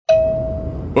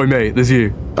Oi, mate, there's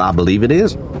you. I believe it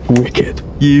is. Wicked.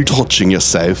 You Touching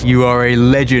yourself. You are a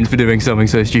legend for doing something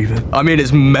so stupid. I mean,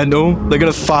 it's mental. They're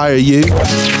gonna Fire you. You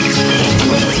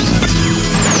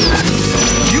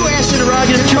asked her to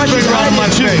ride your question around my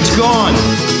suit. It's gone.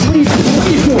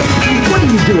 What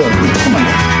are you doing? Come on.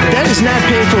 That is not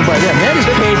paid for by them. That is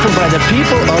paid for by the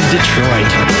people of Detroit.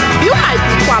 You might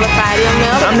be qualified,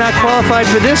 I'm not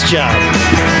qualified for this job.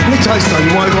 Let me tell you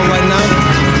something. You want to go right now?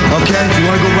 Okay? You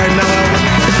want to go right now, Albert?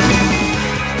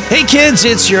 Hey kids,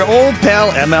 it's your old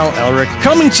pal ML Elric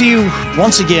coming to you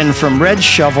once again from Red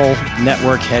Shovel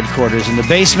Network headquarters in the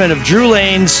basement of Drew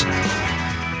Lane's.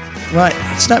 Well,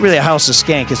 it's not really a house of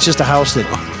skank. It's just a house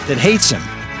that hates him.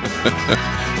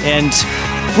 And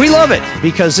we love it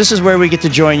because this is where we get to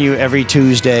join you every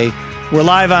Tuesday. We're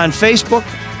live on Facebook.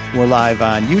 We're live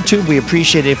on YouTube. We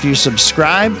appreciate it if you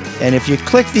subscribe. And if you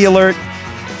click the alert,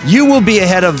 you will be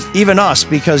ahead of even us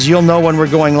because you'll know when we're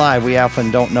going live. We often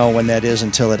don't know when that is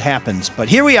until it happens. But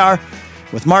here we are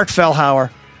with Mark Fellhauer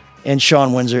and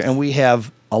Sean Windsor, and we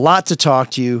have a lot to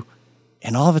talk to you,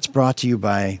 and all of it's brought to you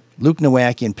by Luke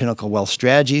Nowacki and Pinnacle Wealth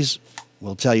Strategies.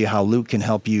 We'll tell you how Luke can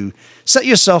help you set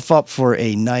yourself up for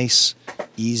a nice,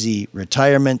 easy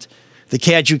retirement. The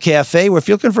Caju Cafe, where if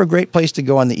you're looking for a great place to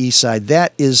go on the east side,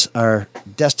 that is our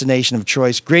destination of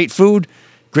choice. Great food,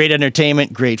 great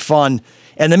entertainment, great fun.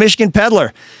 And the Michigan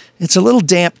Peddler. It's a little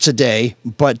damp today,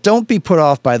 but don't be put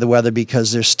off by the weather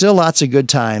because there's still lots of good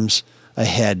times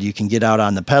ahead. You can get out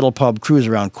on the pedal pub, cruise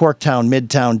around Corktown,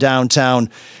 Midtown, downtown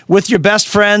with your best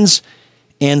friends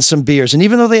and some beers. And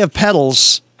even though they have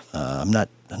pedals, I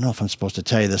don't know if I'm supposed to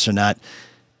tell you this or not,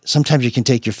 sometimes you can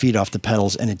take your feet off the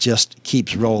pedals and it just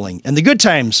keeps rolling. And the good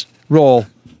times roll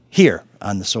here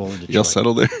on the Soul of Detroit. Y'all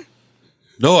settle there?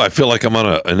 No, I feel like I'm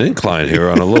on an incline here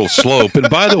on a little slope. And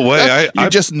by the way, I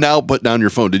just now put down your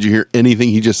phone. Did you hear anything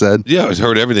he just said? Yeah, I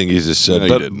heard everything he just said. No,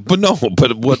 you didn't.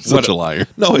 But what? Such a liar.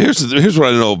 No, here's what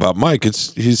I know about Mike.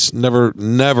 He's never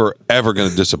ever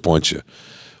going to disappoint you.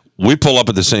 We pull up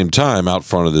at the same time out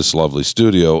front of this lovely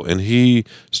studio, and he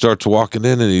starts walking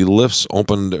in, and he lifts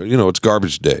open. It's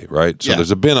garbage day, right? So there's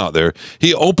a bin out there.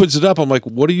 He opens it up. I'm like,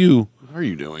 What are you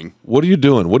doing? What are you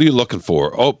doing? What are you looking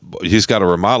for? Oh, he's got a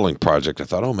remodeling project. I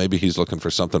thought, maybe he's looking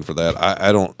for something for that.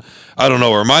 I don't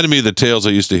know. It reminded me of the tales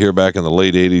I used to hear back in the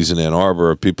late 80s in Ann Arbor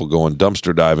of people going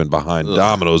dumpster diving behind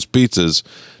Domino's pizzas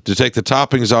to take the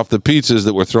toppings off the pizzas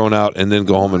that were thrown out and then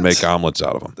go home and make omelets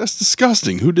out of them. That's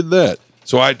disgusting. Who did that?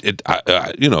 So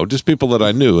just people that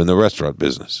I knew in the restaurant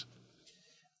business.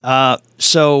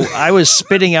 So I was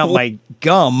spitting out my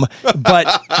gum, but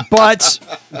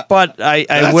I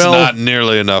That's will. not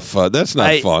nearly enough. That's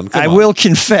not fun. Come I on. will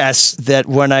confess that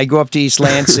when I go up to East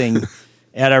Lansing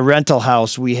at our rental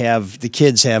house, the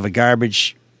kids have a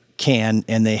garbage can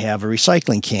and they have a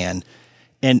recycling can.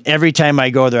 And every time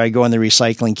I go there, I go in the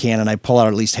recycling can and I pull out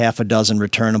at least half a dozen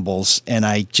returnables. And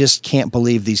I just can't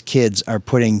believe these kids are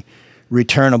putting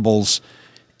returnables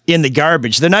in the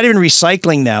garbage. They're not even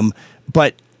recycling them,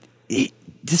 but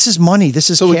this is money. This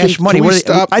is cash money.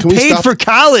 I paid for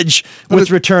college with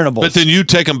returnables. But then you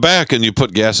take them back and you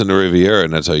put gas in the Riviera,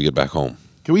 and that's how you get back home.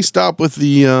 Can we stop with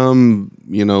the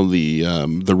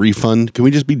refund? Can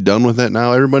we just be done with that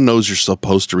now? Everyone knows you're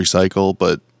supposed to recycle,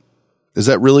 but is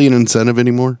that really an incentive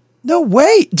anymore? No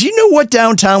way. Do you know what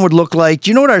downtown would look like? Do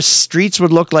you know what our streets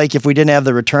would look like if we didn't have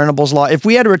the returnables law? If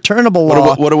we had a returnable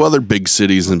law. What do other big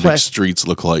cities and big streets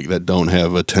look like that don't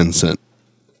have a 10-cent?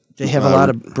 They have a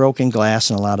lot of broken glass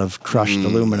and a lot of crushed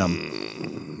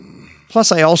aluminum.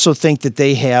 Plus, I also think that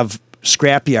they have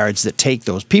scrap yards that take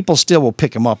those. People still will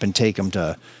pick them up and take them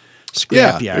to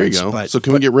scrap yards. There you go. So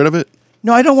can we get rid of it?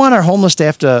 No, I don't want our homeless to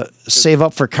have to save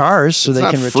up for cars so they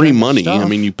can return free money. stuff. I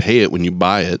mean, you pay it when you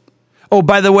buy it. Oh,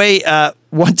 by the way,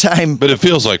 one time... But it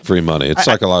feels like free money. It's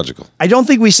psychological. I don't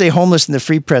think we say homeless in the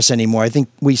Free Press anymore. I think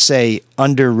we say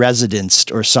under-residenced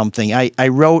or something. I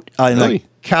wrote in a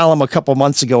column a couple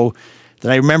months ago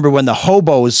that I remember when the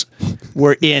hobos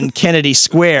were in Kennedy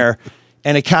Square,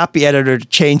 and a copy editor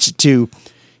changed it to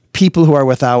people who are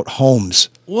without homes.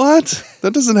 What?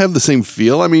 That doesn't have the same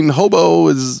feel. I mean, hobo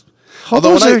is...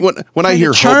 Hobos when I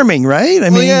hear charming, right? I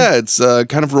mean, it's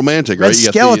kind of romantic, right? Red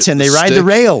Skeleton, they ride the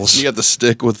rails. You got the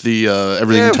stick with the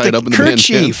everything tied up in the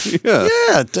kerchief.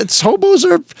 Hobos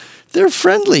they're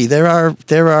friendly. They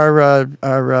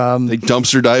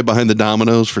dumpster dive behind the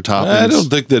Domino's for toppings. I don't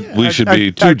think that we should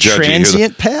be too judgy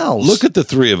transient here. pals. Look at the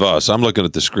three of us. I'm looking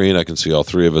at the screen. I can see all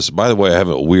three of us. By the way, I have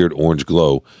a weird orange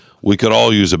glow. We could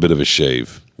all use a bit of a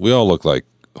shave. We all look like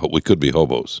we could be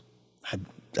hobos.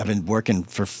 I've been working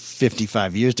for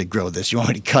 55 years to grow this. You want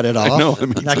me to cut it off? I know. I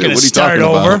mean, I'm not going to start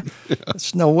over.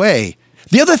 There's no way.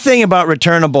 The other thing about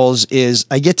returnables is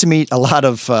I get to meet a lot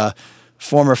of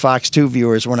former Fox 2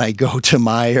 viewers when I go to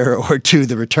Meijer or to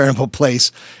the returnable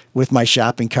place with my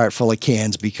shopping cart full of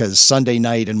cans, because Sunday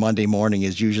night and Monday morning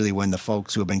is usually when the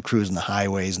folks who have been cruising the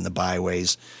highways and the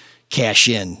byways cash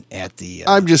in at the...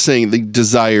 I'm just saying the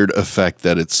desired effect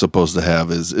that it's supposed to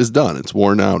have is done. It's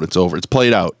worn out. It's over. It's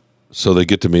played out. So they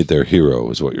get to meet their hero,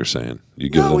 is what you're saying. You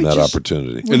give them that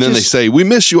opportunity. And then they say, we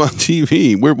miss you on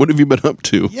TV. What have you been up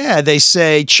to? Yeah, they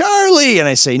say, Charlie, and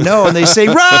I say no. And they say,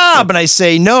 Rob, and I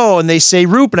say no. And they say,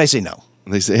 Roop, and I say no.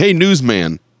 And they say, hey,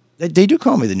 newsman. They do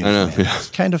call me the newsman. I know, yeah.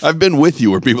 It's kind of... I've been with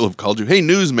you where people have called you, hey,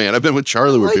 newsman. I've been with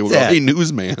Charlie where people go, hey,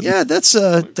 newsman. Yeah, that's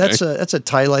a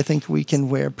title I think we can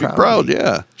wear proudly. Be proud,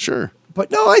 yeah, sure. But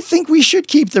no, I think we should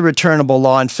keep the returnable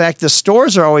law. In fact, the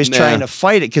stores are always trying to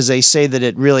fight it because they say that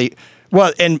it really...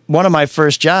 Well, and one of my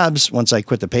first jobs, once I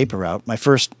quit the paper route, my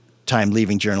first time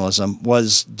leaving journalism,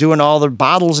 was doing all the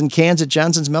bottles and cans at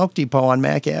Johnson's Milk Depot on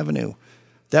Mack Avenue.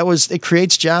 It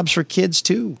creates jobs for kids,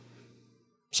 too.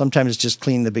 Sometimes it's just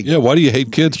cleaning the big... Yeah, why do you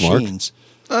hate kids, machines.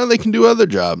 Mark? They can do other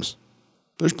jobs.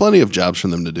 There's plenty of jobs for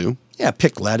them to do. Yeah,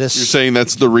 pick lettuce. You're saying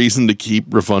that's the reason to keep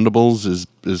refundables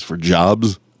is for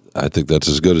jobs? I think that's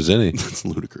as good as any. That's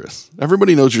ludicrous.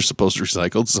 Everybody knows you're supposed to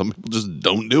recycle. Some people just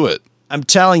don't do it. I'm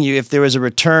telling you, if there was a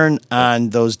return on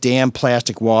those damn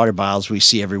plastic water bottles we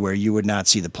see everywhere, you would not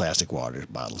see the plastic water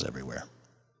bottles everywhere.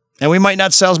 And we might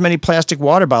not sell as many plastic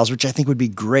water bottles, which I think would be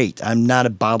great. I'm not a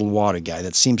bottled water guy.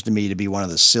 That seems to me to be one of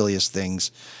the silliest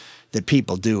things that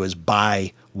people do, is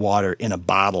buy water in a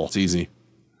bottle. It's easy.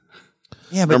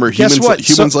 Yeah, but remember, guess what?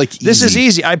 Humans like easy. This is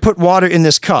easy. I put water in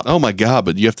this cup. Oh my God,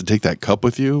 but you have to take that cup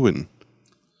with you? And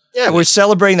yeah, we're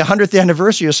celebrating the 100th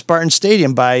anniversary of Spartan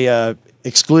Stadium by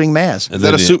excluding Maz. Is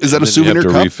that a souvenir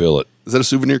cup? You have to refill it. Is that a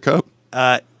souvenir cup?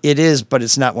 It is, but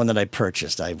it's not one that I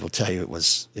purchased. I will tell you, it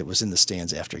was in the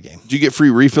stands after a game. Do you get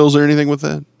free refills or anything with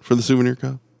that for the souvenir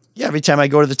cup? Yeah, every time I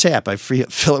go to the tap, I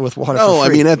fill it with water. No, for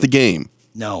free. I mean at the game.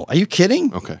 No, are you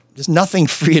kidding? Okay, there's nothing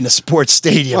free in a sports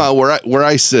stadium. Well, where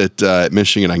I sit at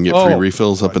Michigan, I can get free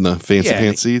refills up in the fancy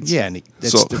pants seats. Yeah, and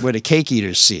that's where the cake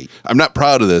eaters seat. I'm not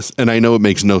proud of this, and I know it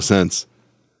makes no sense,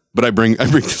 but I bring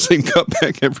the same cup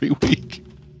back every week.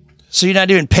 So you're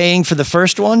not even paying for the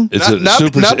first one? Is it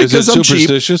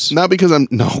superstitious? Cheap, not because I'm...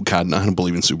 No, God, no, I don't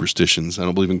believe in superstitions. I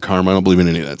don't believe in karma. I don't believe in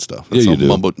any of that stuff. That's all you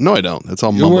do. No, I don't. That's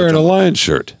all You're wearing a Lion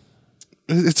shirt.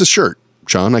 It's a shirt,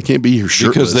 Sean. I can't be here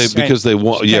shirtless. Because they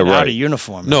won. Yeah, right. Out of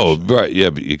uniform. No, right. Yeah,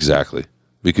 exactly.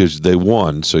 Because they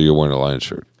won, so you're wearing a Lion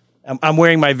shirt. I'm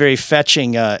wearing my very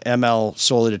fetching ML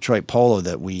Solar Detroit polo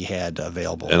that we had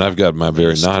available. And I've got my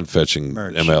very non-fetching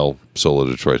ML Solar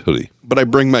Detroit hoodie. But I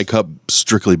bring my cup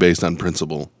strictly based on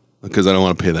principle because I don't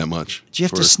want to pay that much. Do you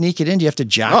have to sneak it in? Do you have to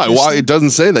jock No, it doesn't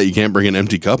say that you can't bring an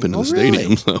empty cup into the stadium.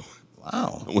 Really? So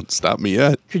wow. That wouldn't stop me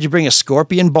yet. Could you bring a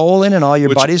scorpion bowl in and all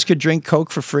your buddies could drink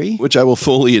Coke for free? Which I will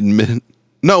fully admit.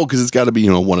 No, because it's got to be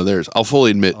one of theirs. I'll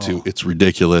fully admit to it's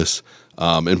ridiculous.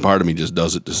 And part of me just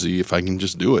does it to see if I can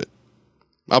just do it.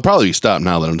 I'll probably stop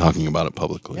now that I'm talking about it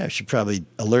publicly. Yeah, I should probably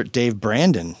alert Dave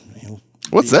Brandon.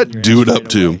 What's that dude up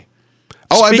to?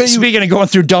 Oh, I bet Speaking of going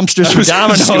through dumpsters for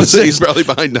Domino's, he's probably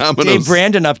behind Domino's. Dave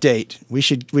Brandon update. We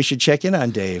should check in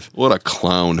on Dave. What a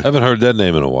clown! Haven't heard that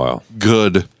name in a while.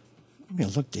 Good. I'm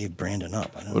gonna look Dave Brandon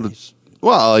up. I know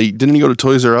well, didn't he go to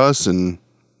Toys R Us and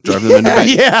drive them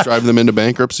drive them into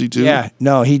bankruptcy too? Yeah,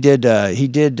 no, he did. He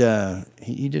did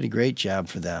a great job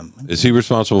for them. Is he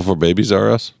responsible for Babies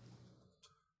R Us?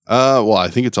 Well, I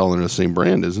think it's all in the same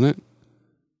brand, isn't it?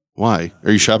 Why?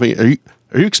 Are you shopping?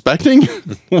 Are you expecting?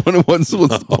 What's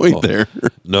the point there?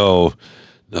 No,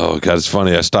 God, it's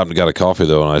funny. I stopped and got a coffee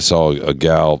though, and I saw a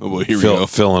gal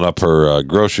filling up her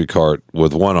grocery cart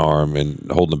with one arm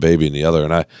and holding a baby in the other.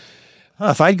 And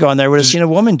if I'd gone there, I would have seen a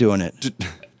woman doing it.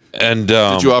 And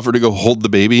did you offer to go hold the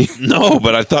baby? No,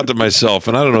 but I thought to myself,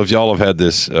 and I don't know if y'all have had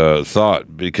this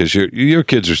thought because your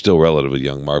kids are still relatively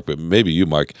young, Mark, but maybe you,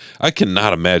 Mark. I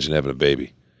cannot imagine having a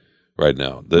baby right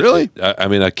now. Really? I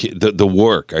mean, I can't, the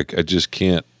work. I just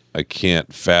can't. I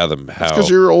can't fathom how. Because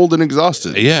you're old and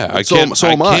exexhausted. Yeah, I can't. So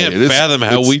am I. I can't fathom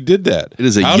how we did that. It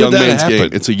is a young man's game.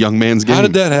 It's a young man's game. How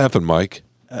did that happen, Mike?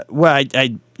 Well,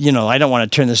 I don't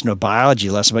want to turn this into a biology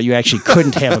lesson, but you actually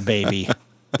couldn't have a baby.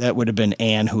 That would have been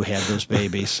Anne who had those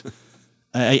babies.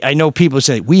 I know people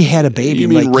say, we had a baby. You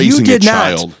mean raising a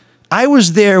child? Not. I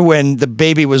was there when the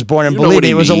baby was born, and believe me,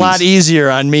 it was a lot easier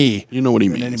on me. You know what he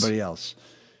means. Than anybody else.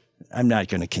 I'm not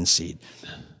going to concede.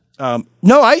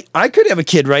 No, I could have a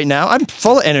kid right now. I'm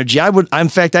full of energy. In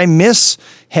fact, I miss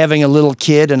having a little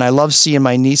kid, and I love seeing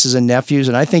my nieces and nephews,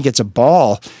 and I think it's a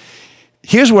ball.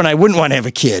 Here's when I wouldn't want to have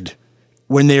a kid.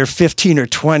 When they're 15 or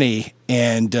 20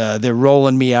 and they're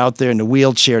rolling me out there in the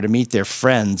wheelchair to meet their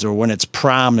friends, or when it's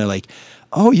prom, they're like,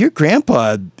 "Oh, your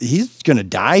grandpa, he's gonna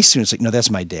die soon." It's like, no, that's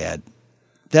my dad.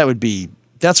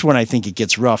 That's when I think it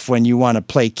gets rough, when you want to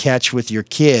play catch with your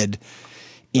kid,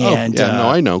 and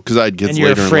I know, because I'd get and you're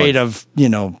later afraid in life.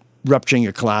 of rupturing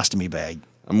your colostomy bag.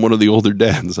 I'm one of the older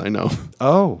dads. I know.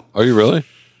 Oh, Are you really?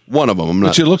 One of them. I'm But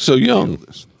not. you look so young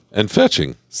and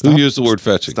fetching. Who used the word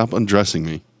fetching? Stop undressing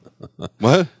me.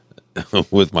 What?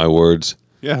 With my words.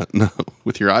 Yeah, no,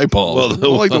 with your eyeball. Well, I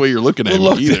don't like the way you're looking at Well,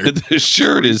 look, me either. the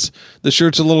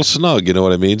shirt's a little snug. You know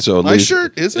what I mean? So My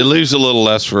shirt isn't. It leaves a little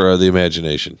less for the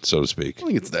imagination, so to speak. I don't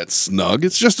think it's that snug.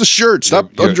 It's just a shirt.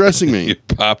 Stop You're- undressing me. You're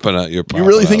popping out. You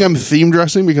really think I'm theme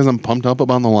dressing because I'm pumped up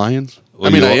about the Lions? Well,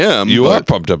 I mean, you I are- am. You but are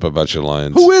pumped up about your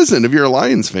Lions. Who isn't? If you're a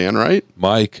Lions fan, right?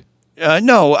 Mike.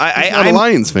 no, He's not a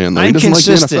Lions fan, though. He I'm doesn't like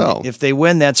the consistent. NFL. If they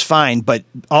win, that's fine. But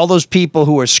all those people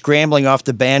who are scrambling off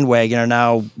the bandwagon are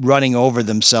now running over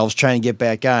themselves trying to get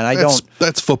back on.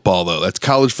 That's football, though. That's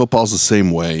college football's the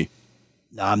same way.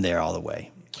 No, I'm there all the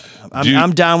way. Do you-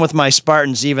 I'm down with my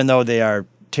Spartans, even though they are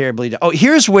terribly.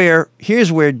 Here's where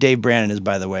Dave Brannon is.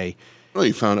 By the way, Oh,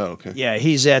 you found out? Okay. yeah,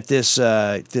 he's at this.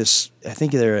 I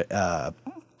think they're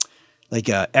like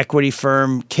a equity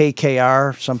firm,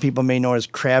 KKR. Some people may know it as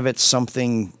Kravitz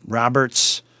something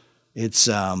Roberts. It's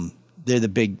they're the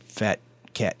big fat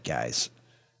cat guys.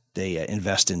 They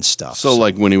invest in stuff. So,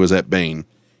 like when he was at Bain.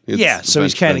 yeah, so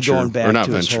he's kind of venture- going or back not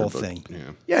to his venture, whole but, thing. Yeah.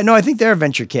 Yeah, no, I think they're a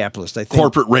venture capitalist. I think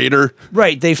Corporate raider.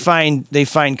 right. They find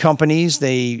companies,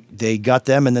 they gut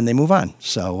them, and then they move on.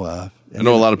 So I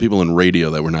know a lot of people in radio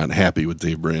that were not happy with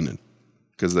Dave Brandon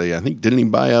because I think, didn't he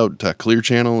buy out Clear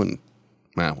Channel and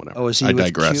whatever. Oh, is he I with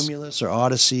digress. Cumulus or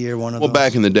Odyssey or one of Well, those?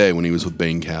 back in the day when he was with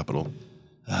Bain Capital.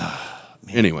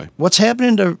 Anyway, What's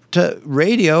happening to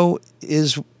radio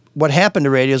is what happened to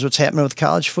radio is what's happening with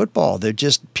college football. They're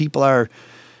just people are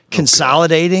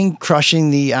consolidating, crushing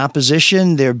the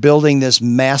opposition. They're building this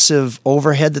massive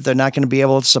overhead that they're not going to be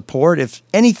able to support. If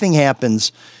anything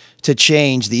happens to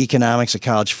change the economics of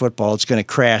college football, it's going to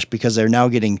crash because they're now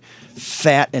getting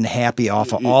fat and happy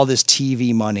off of all this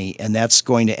TV money, and that's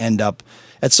going to end up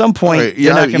at some point. Right,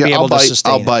 They're not going to be able to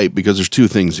sustain I'll it. bite because there's two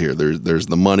things here. There's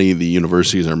the money the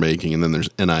universities are making, and then there's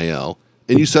NIL.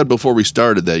 And you said before we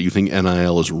started that you think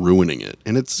NIL is ruining it,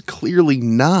 and it's clearly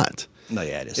not. No,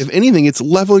 yeah, it is. If anything, it's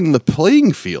leveling the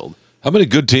playing field. How many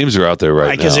good teams are out there right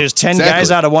now? Because there's 10 Exactly.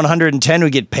 guys out of 110 who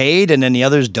get paid, and then the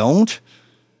others don't.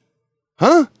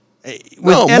 Huh? With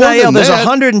No, more NIL, than there's that.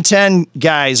 110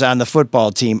 guys on the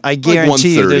football team. I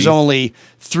guarantee you 130. there's only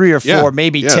 3 or 4, Yeah,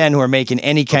 maybe yeah. 10 who are making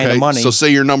any kind of money. So say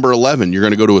you're number 11, you're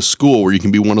going to go to a school where you can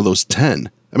be one of those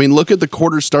 10. I mean, look at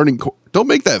the don't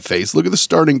make that face. Look at the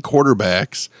starting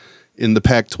quarterbacks in the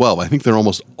Pac-12. I think they're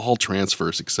almost all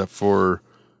transfers except for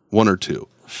 1 or 2,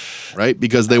 right?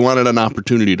 Because they wanted an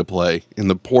opportunity to play, and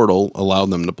the portal allowed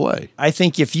them to play. I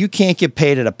think if you can't get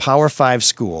paid at a Power 5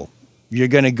 school, you're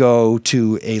going to go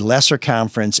to a lesser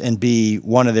conference and be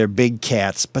one of their big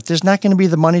cats, but there's not going to be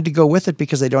the money to go with it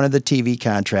because they don't have the TV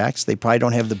contracts. They probably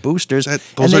don't have the boosters, Those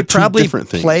and are they two probably different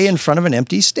things. play in front of an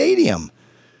empty stadium.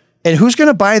 And who's going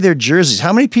to buy their jerseys?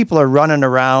 How many people are running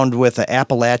around with an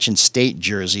Appalachian State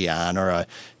jersey on or a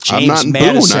James I'm not in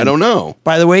Madison? Boone. I don't know.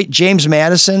 By the way, James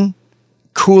Madison,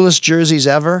 coolest jerseys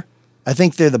ever. I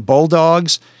think they're the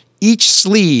Bulldogs. Each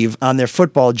sleeve on their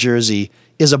football jersey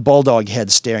is a bulldog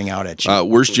head staring out at you.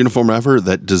 Worst uniform ever?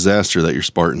 That disaster that your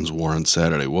Spartans wore on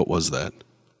Saturday. What was that?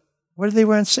 What did they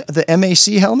wear? The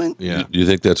MAC helmet? Yeah. Do you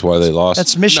think that's why they lost?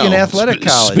 That's Michigan No, Athletic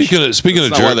College. Speaking of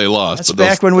That's not why jer- they lost. That's but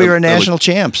back when we were that national looked-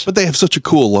 champs. But they have such a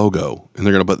cool logo, and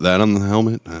they're going to put that on the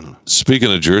helmet? I don't know.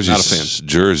 Speaking of jerseys, Not a fan.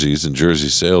 jerseys and jersey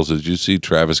sales, did you see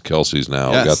Travis Kelce's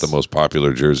now Yes. got the most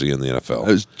popular jersey in the I NFL?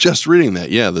 was just reading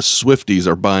that. Yeah, the Swifties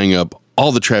are buying up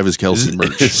all the Travis Kelce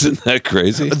merch. Isn't that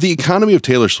crazy? The economy of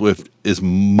Taylor Swift is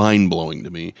mind-blowing to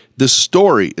me. This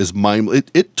story is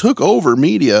it took over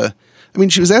media. I mean,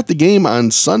 she was at the game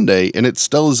on Sunday, and it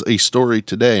still is a story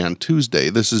today on Tuesday.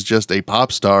 This is just a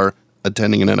pop star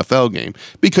attending an NFL game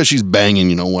because she's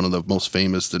banging, one of the most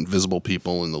famous and visible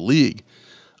people in the league.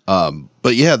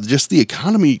 But yeah, just the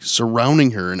economy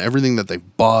surrounding her and everything that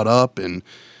they've bought up, and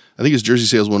I think his jersey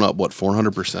sales went up,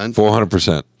 400%?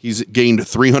 400%. He's gained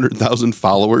 300,000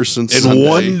 followers since In Sunday.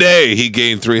 one day, he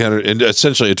gained 300, in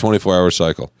essentially a 24-hour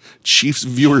cycle. Chiefs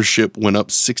viewership went up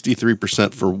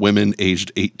 63% for women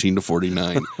aged 18 to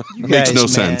 49. Makes guys, no man.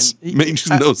 sense. Makes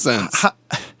no sense.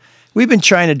 We've been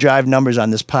trying to drive numbers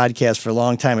on this podcast for a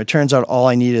long time. It turns out all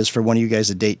I need is for one of you guys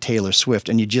to date Taylor Swift,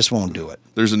 and you just won't do it.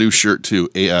 There's a new shirt too,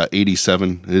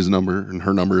 87, his number, and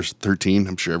her number is 13.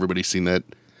 I'm sure everybody's seen that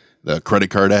the credit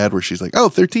card ad where she's like, "Oh,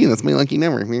 13, that's my lucky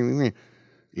number."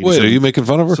 Wait, are you making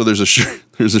fun of her? So there's a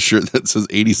shirt that says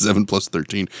 87 plus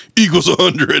 13 equals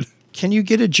 100. Can you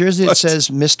get a jersey that says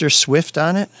Mr. Swift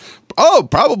on it? Oh,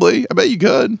 probably. I bet you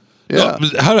could. Yeah. No,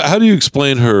 how do you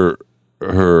explain her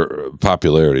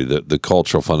popularity, the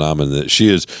cultural phenomenon that she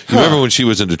is? You remember when she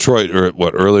was in Detroit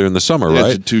earlier in the summer, Yeah,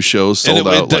 right? 2 shows sold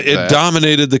out. It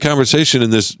dominated the conversation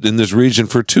in this region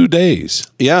for 2 days.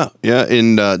 Yeah.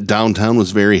 And downtown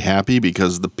was very happy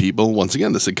because the people, once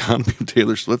again, this economy of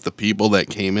Taylor Swift, the people that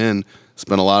came in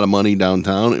spent a lot of money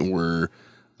downtown and were,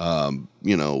 well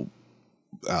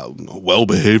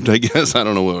behaved, I guess. I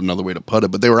don't know another way to put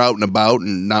it, but they were out and about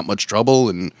and not much trouble.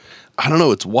 And I don't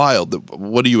know, it's wild.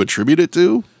 What do you attribute it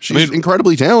to? She's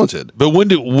incredibly talented. But when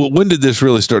did this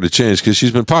really start to change? Because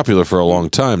she's been popular for a long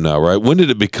time now, right? When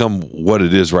did it become what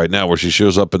it is right now, where she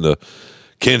shows up in the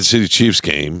Kansas City Chiefs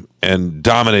game and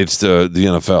dominates the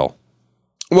NFL?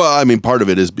 Well, I mean, part of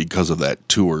it is because of that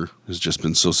tour has just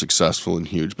been so successful and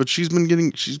huge. But she's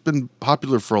been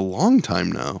popular for a long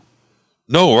time now.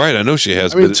 No, right? I know she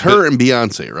has. I mean, it's her and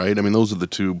Beyonce, right? I mean, those are the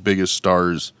 2 biggest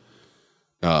stars.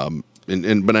 But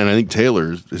I think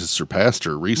Taylor has surpassed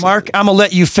her recently. Mark, I'm going to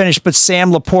let you finish, but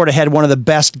Sam Laporta had one of the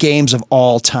best games of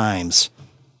all times.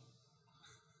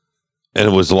 And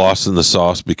it was lost in the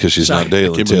sauce because she's not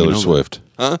dating Taylor Swift.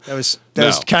 Huh? That was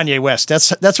Kanye West.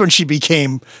 That's when she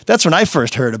became. That's when I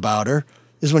first heard about her.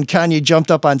 Is when Kanye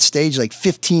jumped up on stage like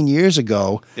 15 years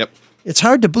ago. Yep. It's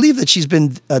hard to believe that she's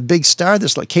been a big star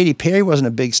this long. Katy Perry wasn't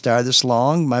a big star this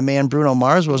long. My man Bruno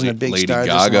Mars wasn't a big star this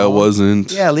long. Lady Gaga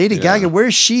wasn't. Yeah, Lady Gaga.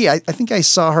 Where's she? I think I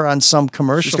saw her on some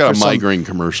commercial. She's got a migraine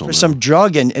commercial. For some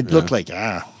drug, and it looked like,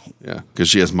 Yeah, because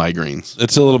she has migraines.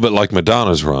 It's a little bit like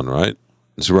Madonna's run, right?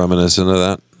 It's reminiscent of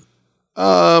that.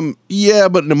 Yeah,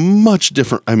 but in a much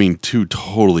different, 2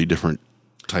 totally different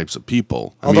types of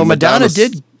people. Although Madonna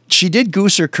did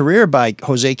goose her career by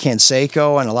Jose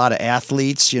Canseco and a lot of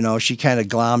athletes. She kind of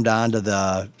glommed onto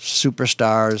the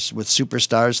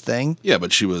superstars thing. Yeah,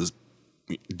 but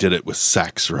did it with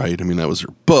sex, right? I mean, that was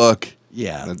her book.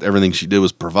 Yeah. Everything she did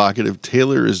was provocative.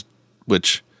 Taylor is,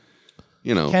 which,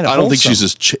 I don't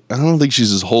think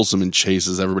she's as wholesome and chaste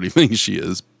as everybody thinks she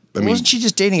is. Wasn't she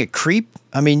just dating a creep?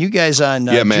 I mean, you guys on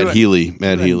Matt Healy,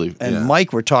 and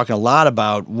Mike were talking a lot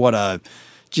about what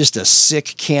just a sick,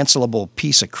 cancelable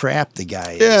piece of crap the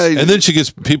guy is. Yeah, and then she gets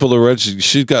people to register.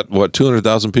 She's got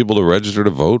 200,000 people to register to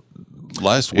vote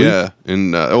last week. Yeah,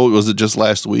 and was it just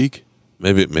last week?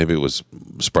 Maybe it was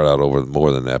spread out over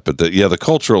more than that. But the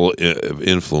cultural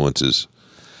influence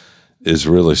is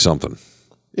really something.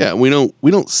 Yeah, we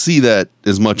don't see that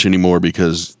as much anymore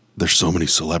because there's so many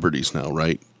celebrities now,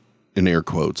 right? In air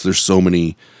quotes, there's so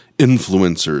many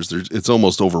influencers. It's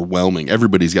almost overwhelming.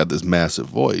 Everybody's got this massive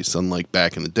voice, unlike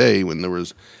back in the day when there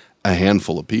was a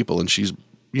handful of people, and she's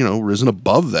risen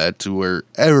above that to where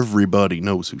everybody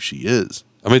knows who she is.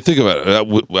 I mean, think about it.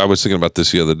 I was thinking about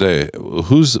this the other day.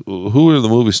 Who are the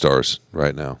movie stars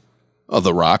right now? Oh,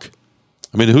 The Rock.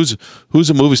 I mean, who's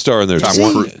a movie star in there?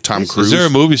 Tom Cruise. Is there a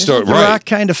movie star? The Rock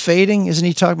kind of fading? Isn't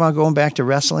he talking about going back to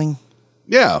wrestling?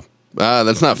 Yeah.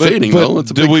 That's not fading, though.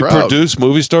 It's a big do we crowd. Produce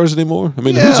movie stars anymore? I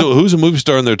mean, who's a movie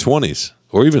star in their 20s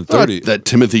or even 30? That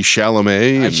Timothy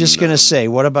Chalamet. I was just going to say,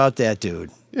 what about that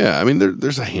dude? Yeah, I mean,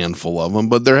 there's a handful of them,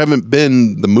 but there haven't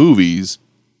been the movies.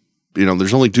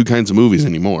 There's only 2 kinds of movies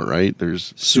anymore, right?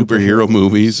 There's superhero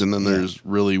movies, and then there's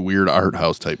really weird art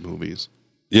house type movies.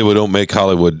 Yeah, we don't make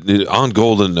Hollywood on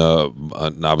Golden.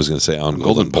 I was going to say on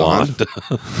Golden Blonde.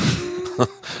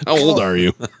 How old are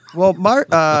you? Well,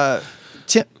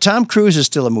 Tom Cruise is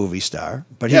still a movie star,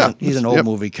 but he's an old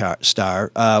movie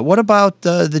star. What about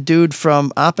the dude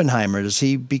from Oppenheimer? Does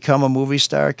he become a movie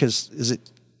star? Because is it?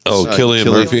 Cillian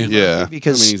Murphy? Yeah,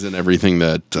 because he's in everything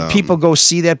that people go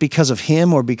see that because of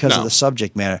him or because of the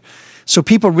subject matter. So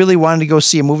people really wanted to go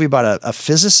see a movie about a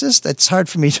physicist. It's hard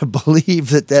for me to believe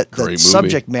that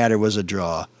subject matter was a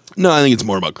draw. No, I think it's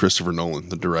more about Christopher Nolan,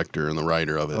 the director and the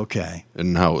writer of it. Okay,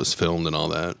 and how it was filmed and all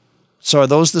that. So are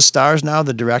those the stars now?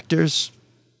 The directors?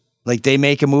 Like they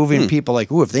make a movie and people are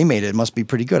like, ooh, if they made it, it must be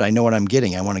pretty good. I know what I'm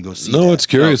getting. I want to go see that. It's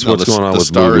curious what's going on with the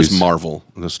star movies. is Marvel.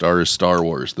 The star is Star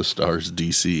Wars. The star is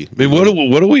DC. I mean,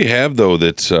 what do we have though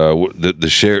that's the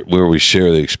share where we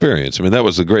share the experience? I mean, that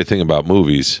was the great thing about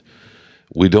movies.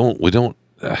 We don't.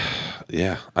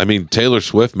 Yeah, I mean Taylor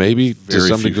Swift maybe to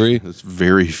some degree. There's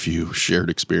very few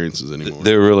shared experiences anymore.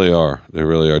 There really are. There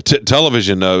really are.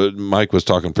 Television. Mike was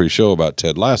talking pre-show about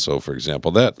Ted Lasso, for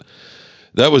example. That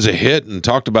was a hit and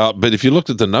talked about. But if you looked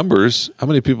at the numbers, how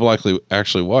many people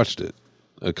actually watched it?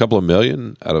 A couple of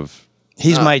million out of.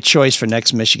 He's my choice for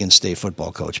next Michigan State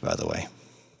football coach, by the way.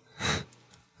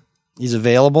 He's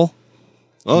available.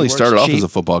 Well, he works started off cheap. as a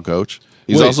football coach.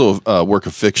 He's Wait. also a work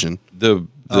of fiction. The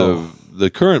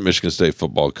current Michigan State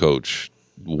football coach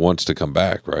wants to come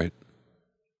back, right?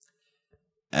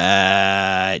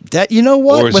 That you know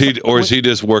what? Or is he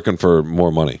just working for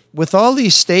more money? With all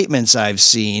these statements I've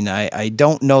seen, I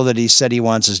don't know that he said he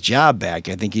wants his job back.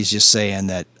 I think he's just saying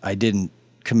that I didn't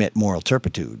commit moral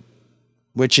turpitude,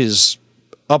 which is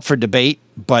up for debate.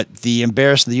 But the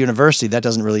embarrassment of the university, that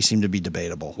doesn't really seem to be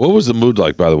debatable. What was the mood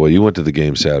like, by the way? You went to the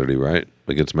game Saturday, right?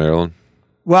 Against Maryland?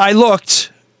 Well, I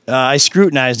looked. I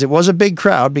scrutinized. It was a big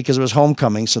crowd because it was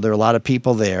homecoming, so there were a lot of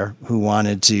people there who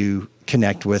wanted to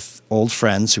connect with old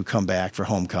friends who come back for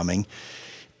homecoming.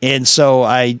 And so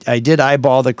I did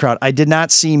eyeball the crowd. I did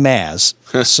not see Maz,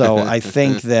 so I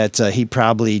think that he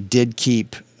probably did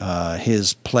keep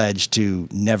his pledge to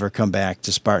never come back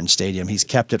to Spartan Stadium. He's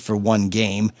kept it for one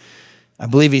game. I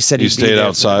believe he said He he'd be stayed there for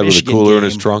outside the with a Michigan cooler in game,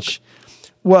 his trunk?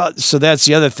 Well, so that's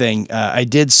the other thing. I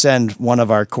did send one of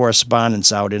our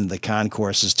correspondents out into the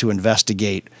concourses to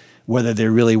investigate whether there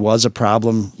really was a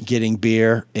problem getting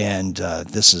beer, and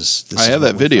this is. I have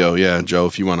that video, yeah, Joe.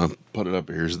 If you want to put it up,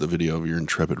 here's the video of your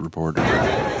intrepid reporter.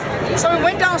 So we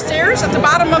went downstairs at the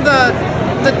bottom of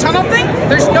the tunnel thing.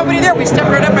 There's nobody there. We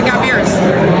stepped right up and got beers.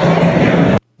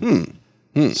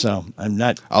 So I'm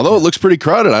not. Although it looks pretty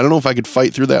crowded, I don't know if I could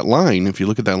fight through that line. If you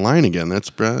look at that line again, that's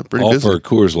pretty All busy. for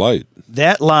Coors Light.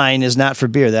 That line is not for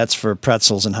beer. That's for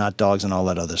pretzels and hot dogs and all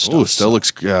that other stuff. Oh, still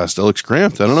looks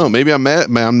cramped. I don't know. Maybe I'm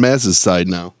on Maz's side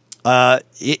now.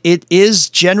 It is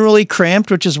generally cramped,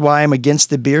 which is why I'm against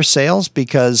the beer sales,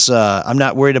 because I'm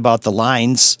not worried about the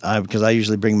lines because I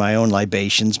usually bring my own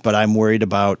libations, but I'm worried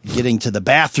about getting to the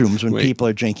bathrooms when people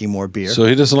are drinking more beer. So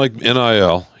he doesn't like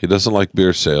NIL. He doesn't like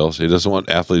beer sales. He doesn't want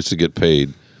athletes to get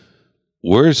paid.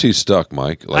 Where is he stuck,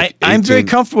 Mike? Like I'm very 18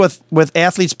 comfortable with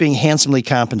athletes being handsomely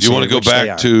compensated. You want to go which they back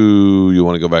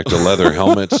are. to leather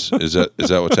helmets? Is that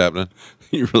what's happening?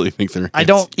 You really think they're? I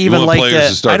don't even want like players to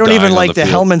the. start I don't dying even on like the the field.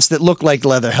 helmets that look like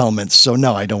leather helmets. So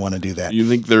no, I don't want to do that. You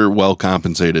think they're well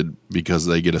compensated because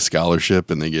they get a scholarship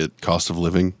and they get cost of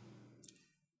living?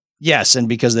 Yes, and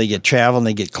because they get travel and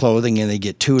they get clothing and they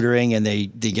get tutoring and they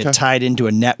get tied into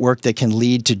a network that can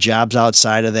lead to jobs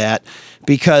outside of that.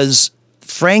 Because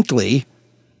frankly,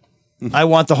 I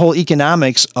want the whole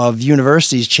economics of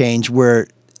universities change where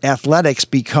athletics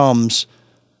becomes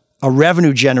a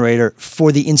revenue generator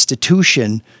for the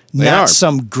institution, not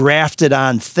some grafted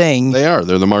on thing. They are.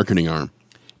 They're the marketing arm.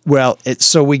 Well,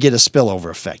 so we get a spillover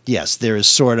effect. Yes, there is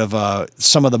sort of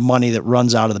some of the money that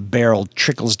runs out of the barrel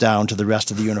trickles down to the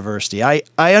rest of the university. I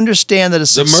understand that a The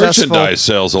successful merchandise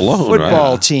sales alone,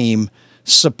 football right? team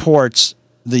supports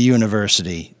the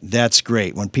university. That's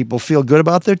great. When people feel good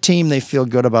about their team, they feel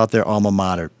good about their alma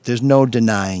mater. There's no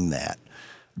denying that.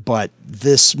 But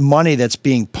this money that's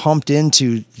being pumped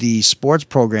into the sports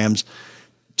programs,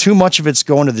 too much of it's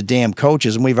going to the damn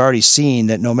coaches, and we've already seen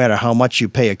that no matter how much you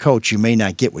pay a coach, you may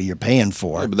not get what you're paying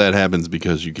for. Yeah, but that happens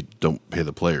because don't pay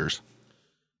the players.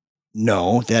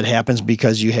 No, that happens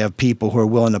because you have people who are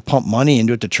willing to pump money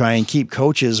into it to try and keep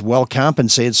coaches well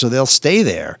compensated so they'll stay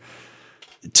there.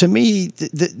 To me,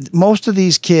 most of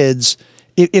these kids,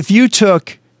 if you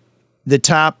took the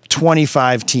top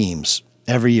 25 teams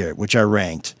every year, which are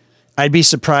ranked, I'd be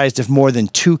surprised if more than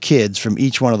 2 kids from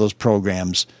each one of those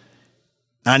programs,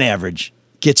 on average,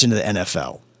 gets into the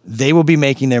NFL. They will be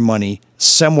making their money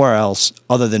somewhere else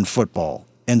other than football.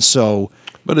 And so...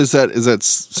 But is that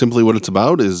simply what it's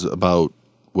about? Is about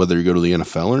whether you go to the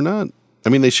NFL or not? I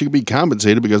mean, they should be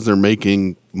compensated because they're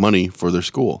making money for their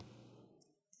school.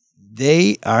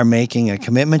 They are making a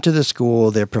commitment to the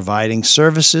school. They're providing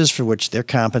services for which they're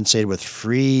compensated with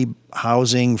free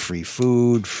housing, free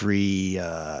food, free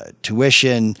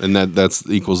tuition. And that's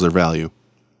equals their value.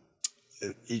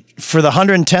 For the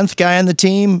 110th guy on the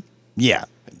team, yeah,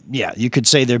 you could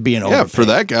say they're being overpaid. Yeah, for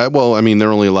that guy. Well, I mean,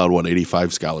 they're only allowed,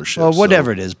 85 scholarships. Well, whatever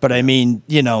so. it is. But I mean,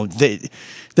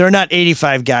 there are not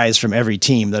 85 guys from every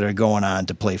team that are going on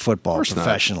to play football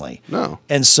professionally. No.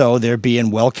 And so they're being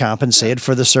well compensated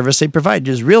for the service they provide.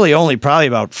 There's really only probably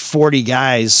about 40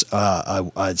 guys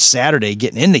a Saturday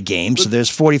getting in the game. So there's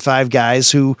 45 guys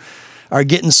who are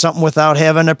getting something without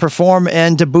having to perform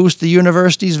and to boost the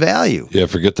university's value. Yeah,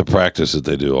 forget the practice that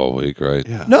they do all week, right?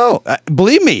 Yeah. No,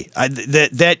 believe me,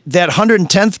 that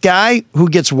 110th guy who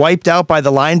gets wiped out by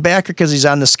the linebacker because he's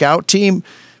on the scout team,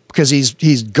 because he's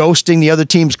ghosting the other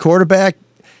team's quarterback,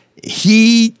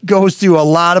 he goes through a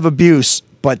lot of abuse,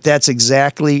 but that's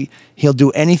exactly, he'll do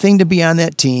anything to be on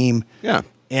that team. Yeah.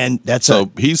 And that's So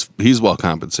he's well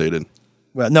compensated.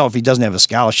 Well, no, if he doesn't have a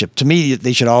scholarship, to me,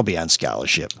 they should all be on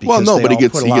scholarship. Well, no, they but he all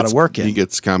gets put a lot of work in. He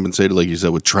gets compensated, like you said,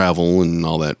 with travel and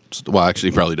all that. Well,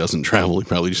 actually, he probably doesn't travel. He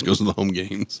probably just goes to the home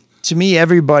games. To me,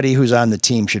 everybody who's on the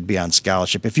team should be on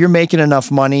scholarship. If you're making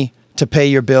enough money to pay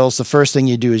your bills, the first thing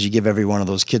you do is you give every one of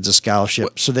those kids a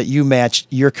scholarship so that you match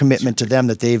your commitment to them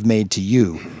that they've made to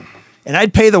you. And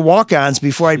I'd pay the walk-ons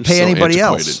before I'd pay anybody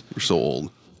else. You're so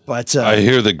old. But I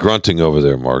hear the grunting over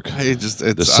there, Mark.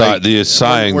 The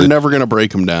sighing. We're never going to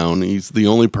break him down. He's the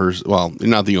only person. Well,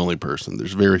 not the only person.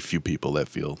 There's very few people that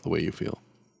feel the way you feel.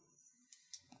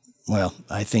 Well,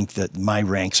 I think that my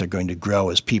ranks are going to grow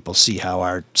as people see how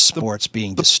our sport's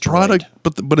being destroyed.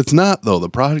 Product, but it's not though. The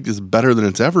product is better than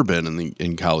it's ever been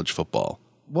in college football.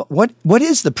 What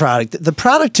is the product? The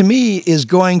product to me is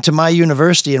going to my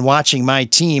university and watching my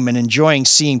team and enjoying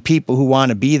seeing people who want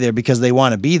to be there because they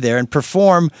want to be there and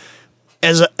perform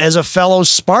as a fellow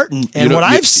Spartan. And what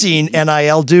I've seen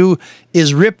NIL do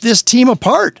is rip this team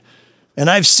apart. And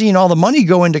I've seen all the money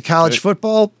go into college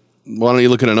football. Why don't you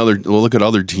look at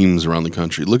other teams around the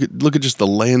country? Look at just the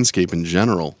landscape in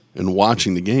general and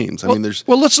watching the games.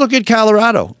 Well, let's look at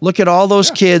Colorado. Look at all those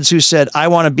kids who said, I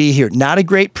want to be here. Not a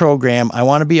great program. I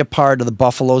want to be a part of the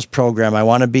Buffaloes program. I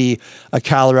want to be a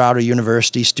Colorado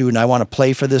University student. I want to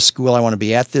play for this school. I want to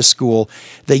be at this school.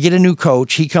 They get a new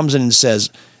coach. He comes in and says,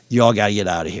 you all got to get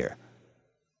out of here.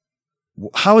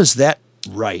 How is that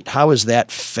right? How is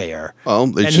that fair?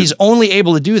 He's only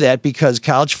able to do that because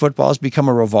college football has become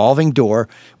a revolving door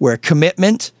where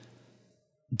commitment,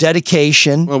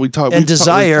 dedication, and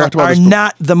desire are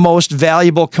not the most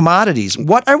valuable commodities.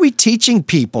 What are we teaching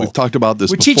people? We've talked about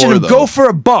this before. We're teaching them go for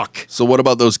a buck. So what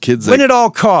about those kids win at all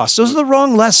costs? Those are the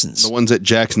wrong lessons. The ones at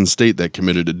Jackson State that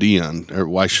committed to Deion, or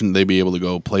why shouldn't they be able to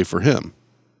go play for him?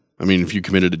 I mean, if you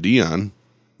committed to Deion.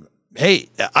 Hey,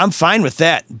 I'm fine with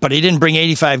that, but he didn't bring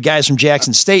 85 guys from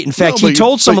Jackson State. In fact, he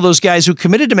told some of those guys who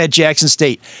committed him at Jackson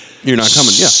State, you're not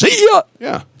coming. Yeah. See ya.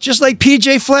 Yeah. Just like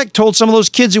P.J. Fleck told some of those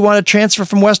kids who want to transfer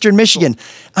from Western Michigan,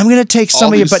 I'm going to take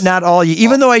some of you, but not all of you.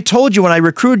 Even though I told you when I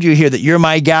recruited you here that you're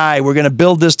my guy, we're going to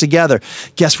build this together.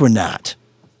 Guess we're not.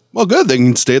 Well, good. They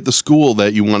can stay at the school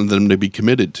that you wanted them to be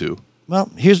committed to. Well,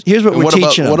 here's what we're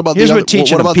teaching them. What about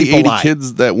the 80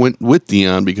 kids that went with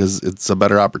Deion because it's a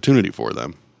better opportunity for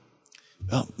them?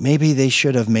 Well, maybe they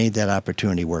should have made that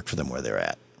opportunity work for them where they're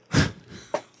at.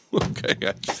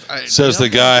 Okay. Says the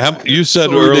guy. You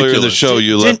said earlier in the show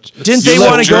you left. Didn't they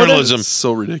want to go journalism?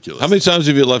 So ridiculous. How many times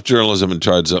have you left journalism and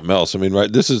tried something else? I mean, right?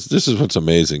 This is what's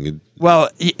amazing. Well,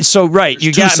 so right,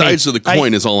 you got me. Two sides of the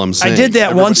coin is all I'm saying. I did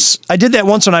that once. I did that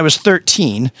once when I was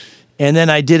 13, and then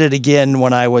I did it again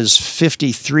when I was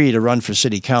 53 to run for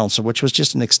city council, which was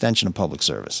just an extension of public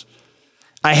service.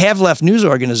 I have left news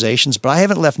organizations, but I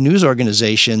haven't left news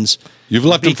organizations. You've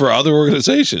left them for other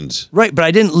organizations. Right, but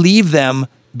I didn't leave them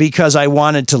because I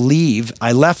wanted to leave.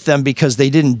 I left them because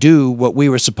they didn't do what we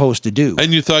were supposed to do.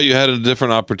 And you thought you had a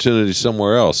different opportunity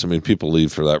somewhere else. I mean, people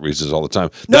leave for that reasons all the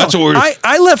time. No, That's what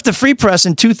I left the Free Press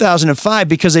in 2005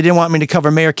 because they didn't want me to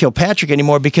cover Mayor Kilpatrick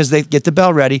anymore because they get the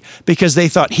bell ready, because they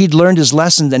thought he'd learned his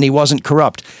lesson and he wasn't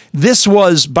corrupt. This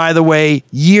was, by the way,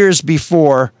 years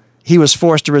before he was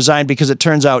forced to resign because it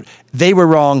turns out they were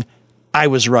wrong. I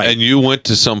was right. And you went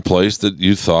to some place that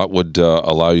you thought would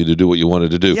allow you to do what you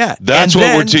wanted to do. Yeah. That's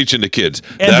what we're teaching the kids.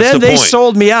 And then they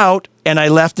sold me out, and I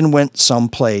left and went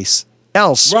someplace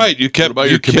else. Right. You kept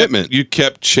your commitment. You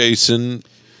kept chasing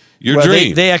your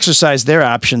dream. They exercised their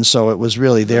option, so it was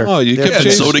really their. Oh, you kept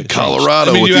chasing. So did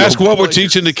Colorado. I mean, you ask what we're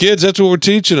teaching the kids. That's what we're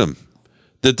teaching them.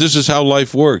 That this is how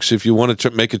life works. If you want to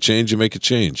make a change, you make a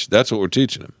change. That's what we're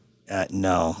teaching them.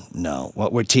 No.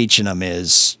 What we're teaching them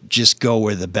is just go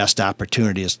where the best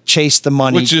opportunity is. Chase the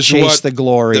money, chase the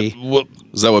glory.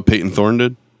 Is that what Peyton Thorne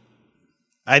did?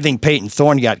 I think Peyton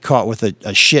Thorne got caught with a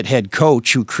shithead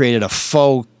coach who created a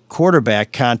faux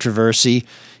quarterback controversy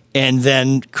and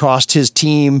then cost his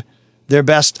team their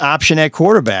best option at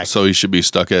quarterback. So he should be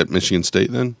stuck at Michigan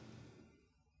State then?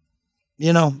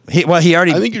 You know, he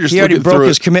already broke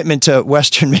his commitment to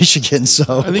Western Michigan.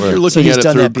 So I think you're looking at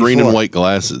it through green and white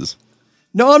glasses.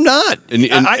 No, I'm not.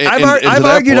 I've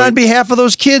argued on behalf of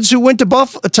those kids who went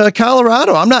to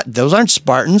Colorado. I'm not. Those aren't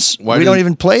Spartans. We don't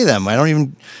even play them. I don't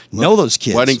even know those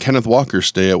kids. Why didn't Kenneth Walker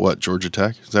stay at Georgia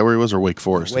Tech? Is that where he was, or Wake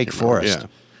Forest? Wake Forest. Yeah.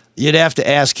 You'd have to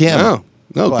ask him.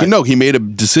 No, he made a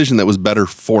decision that was better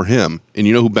for him. And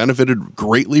you know who benefited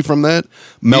greatly from that?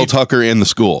 Mel Tucker and the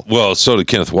school. Well, so did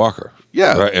Kenneth Walker.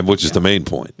 Yeah. Right. And which is the main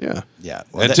point. Yeah. Yeah.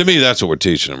 Well, And to me, that's what we're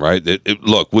teaching them, right?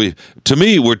 Look, we're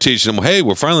teaching them, hey,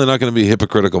 we're finally not going to be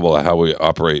hypocritical about how we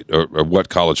operate or what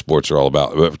college sports are all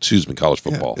about. Excuse me, college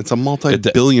football. It's a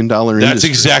multi-billion-dollar industry. That's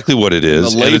exactly what it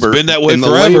is. The And it's labor- been that way and the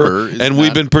forever. labor is And we've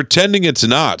not- been pretending it's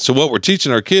not. So what we're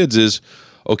teaching our kids is,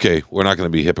 okay, we're not going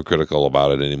to be hypocritical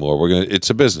about it anymore. It's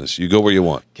a business. You go where you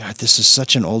want. God, this is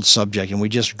such an old subject, and we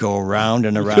just go around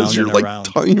and around Because you're and like, around.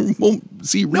 you won't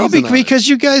see reason No, on it. because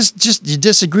you guys you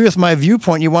disagree with my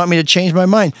viewpoint. You want me to change my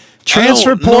mind.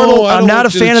 Transfer don't- no, portal. I I'm don't not a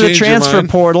want you to fan of the change your transfer mind.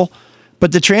 portal,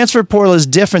 but the transfer portal is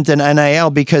different than NIL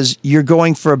because you're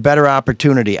going for a better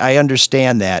opportunity. I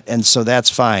understand that, and so that's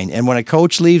fine. And when a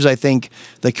coach leaves, I think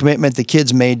the commitment the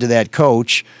kids made to that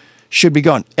coach should be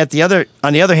gone. On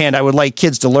the other hand, I would like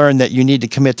kids to learn that you need to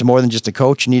commit to more than just a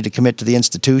coach. You need to commit to the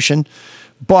institution.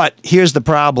 But here's the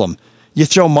problem. You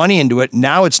throw money into it.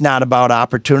 Now it's not about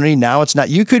opportunity. Now it's not.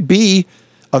 You could be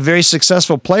a very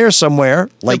successful player somewhere,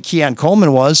 like Keon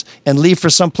Coleman was, and leave for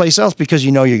someplace else because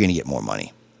you know you're going to get more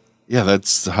money. Yeah,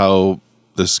 that's how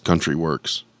this country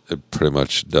works. It pretty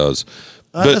much does.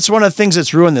 But That's one of the things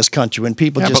that's ruined this country when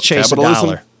people just chase capitalism? a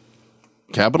dollar.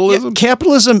 Capitalism? Yeah,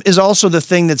 capitalism is also the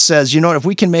thing that says, you know what, if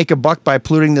we can make a buck by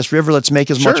polluting this river, let's make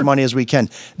as much Sure. money as we can.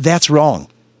 That's wrong.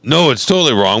 no, it's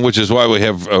totally wrong, which is why we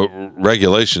have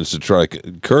regulations to try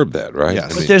to curb that, right? Yes. I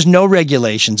But mean, there's no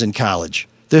regulations in college.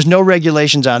 There's no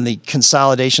regulations on the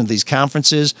consolidation of these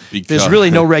conferences. There's Because-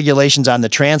 really no regulations on the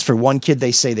transfer. One kid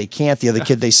they say they can't, the other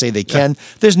kid they say they can.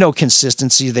 There's no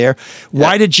consistency there.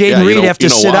 Why did Jaden Yeah, you Reed know- have to you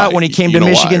know sit out why. when he came You to know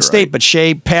why, Michigan State, right? but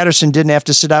Shea Patterson didn't have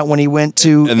to sit out when he went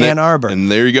to Ann Arbor? And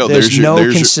there you go. There's your- no there's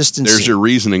your- consistency. There's your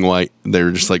reasoning why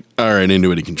they're just like, all right,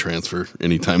 anybody can transfer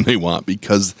anytime they want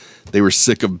because they were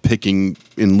sick of picking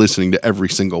and listening to every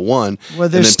single one. Well,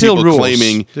 And there's then still people rules.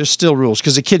 claiming There's still rules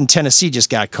because the kid in Tennessee just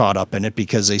got caught up in it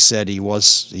because they said he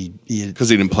because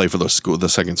he didn't play for the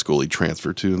second school he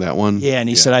transferred to, that one. yeah, and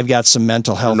he said I've got some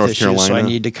mental health North issues, so I Carolina.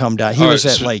 need to come down. He All was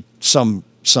right, at so- like some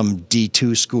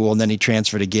D2 school, and then he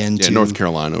transferred again Yeah, to North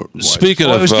Carolina. speaking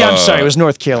Well, of, I'm sorry, it was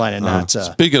North Carolina, not.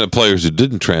 speaking of players who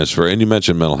didn't transfer, and you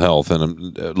mentioned mental health,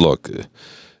 and look,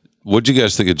 what'd you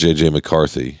guys think of J.J.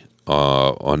 McCarthy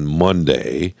on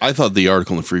Monday? I thought the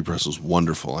article in the Free Press was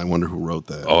wonderful. I wonder who wrote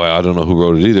that. Oh, I don't know who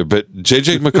wrote it either, but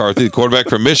J.J. McCarthy, the quarterback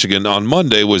from Michigan, on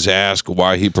Monday was asked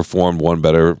why he performed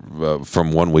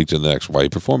from one week to the next, why he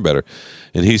performed better.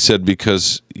 And he said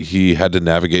because he had to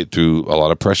navigate through a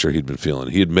lot of pressure he'd been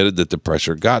feeling. He admitted that the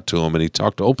pressure got to him, and he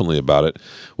talked openly about it,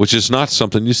 which is not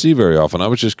something you see very often. I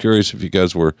was just curious if you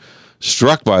guys were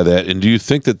struck by that, and do you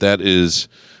think that is,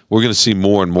 we're going to see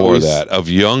more and more of that, of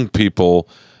young people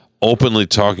openly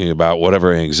talking about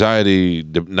whatever anxiety. He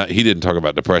didn't talk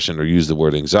about depression or use the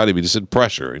word anxiety, but he said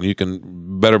pressure, and you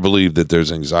can better believe that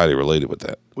there's anxiety related with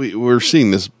that. We're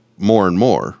seeing this more and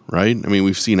more, right? I mean,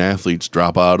 we've seen athletes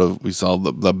drop out of. We saw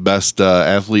the best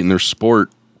athlete in their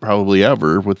sport probably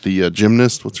ever with the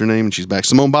gymnast. What's her name? And she's back.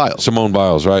 Simone Biles. Simone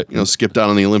Biles, right? Skipped out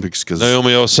on the Olympics because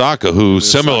Naomi Osaka, who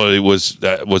similarly was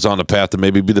on the path to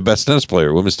maybe be the best tennis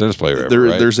player, women's tennis player ever.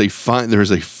 Right? there's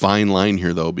a fine line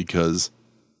here though, because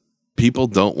people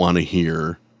don't want to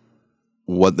hear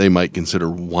what they might consider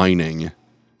whining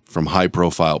from high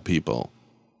profile people,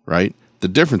 right? The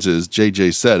difference is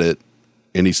JJ said it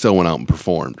and he still went out and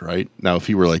performed, right? Now, if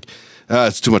he were like,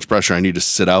 it's too much pressure, I need to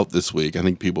sit out this week, I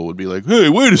think people would be like, hey,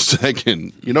 wait a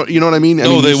second. You know what I mean?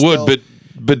 They would,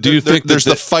 but do you think there's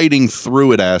the fighting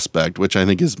through it aspect, which I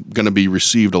think is going to be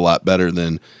received a lot better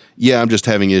than, I'm just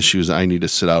having issues, I need to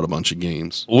sit out a bunch of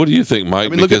games. What do you think, Mike? I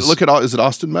mean, look at is it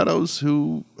Austin Meadows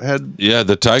who had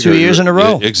the Tiger 2 years in a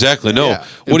row? Yeah, exactly. No. Yeah.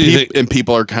 What do you think? And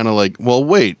people are kind of like, well,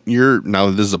 wait, now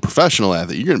this is a professional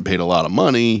athlete, you're getting paid a lot of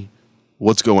money.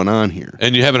 What's going on here?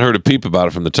 And you haven't heard a peep about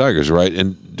it from the Tigers, right?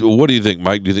 And what do you think,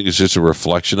 Mike? Do you think it's just a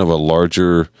reflection of a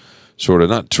larger sort of,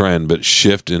 not trend, but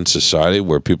shift in society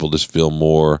where people just feel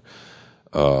more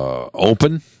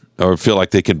open, or feel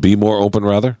like they can be more open,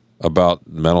 rather, about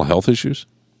mental health issues?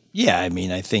 Yeah,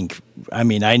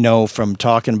 I know from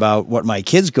talking about what my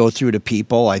kids go through to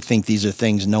people, I think these are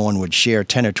things no one would share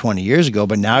 10 or 20 years ago,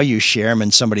 but now you share them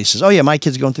and somebody says, oh yeah, my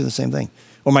kid's going through the same thing.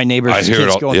 Or my neighbor's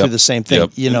kid's going through the same thing.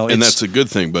 Yep. And that's a good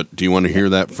thing, but do you want to hear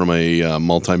that from a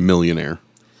multimillionaire?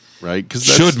 Right? Because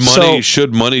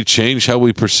should money change how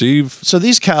we perceive? So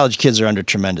these college kids are under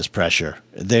tremendous pressure.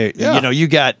 You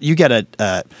got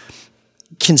a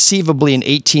conceivably an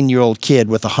 18-year-old kid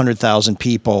with 100,000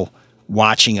 people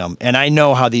watching them. And I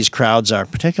know how these crowds are,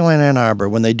 particularly in Ann Arbor,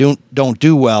 when they don't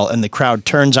do well and the crowd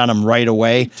turns on them right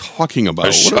away. Talking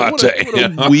about What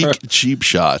a weak, cheap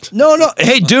shot. No.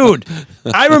 Hey, dude,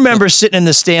 I remember sitting in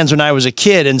the stands when I was a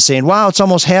kid and saying, wow, it's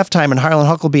almost halftime and Harlan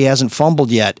Huckabee hasn't fumbled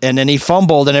yet. And then he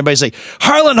fumbled and everybody's like,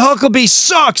 Harlan Huckabee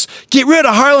sucks. Get rid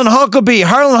of Harlan Huckabee.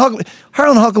 Harlan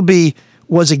Huckabee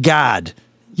was a god.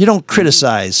 You don't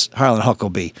criticize Harlan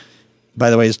Huckabee. By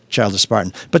the way, he's child of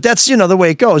Spartan. But that's, the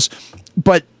way it goes.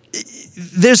 But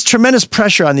there's tremendous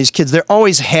pressure on these kids. There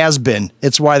always has been.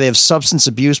 It's why they have substance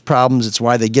abuse problems. It's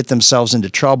why they get themselves into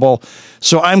trouble.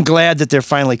 So I'm glad that they're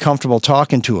finally comfortable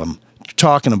talking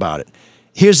about it.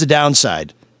 Here's the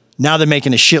downside. Now they're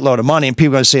making a shitload of money, and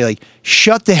people are going to say, like,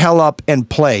 shut the hell up and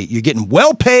play. You're getting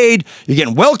well paid. You're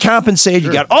getting well compensated.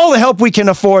 Sure. You got all the help we can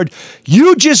afford.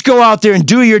 You just go out there and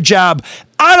do your job.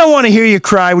 I don't want to hear you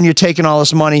cry when you're taking all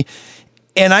this money.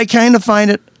 And I kind of find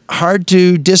it hard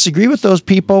to disagree with those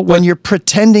people when you're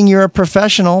pretending you're a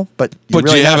professional, but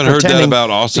really you haven't heard that about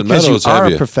Austin Meadows, you are have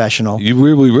you? A professional. We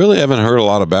really haven't heard a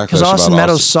lot of backlash because about Austin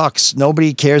Meadows sucks.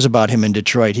 Nobody cares about him in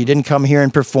Detroit. He didn't come here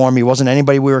and perform. He wasn't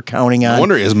anybody we were counting on. I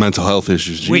wonder he has mental health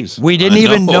issues. Jeez. We didn't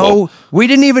even know. We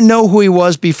didn't even know who he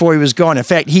was before he was gone. In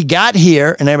fact, he got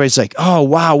here and everybody's like, "Oh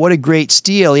wow, what a great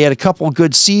steal! He had a couple of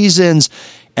good seasons."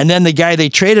 And then the guy they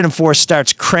traded him for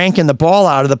starts cranking the ball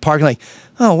out of the park. Like,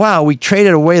 oh, wow, we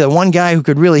traded away the one guy who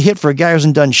could really hit for a guy who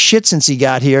hasn't done shit since he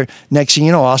got here. Next thing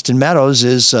you know, Austin Meadows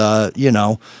is,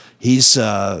 he's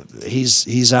on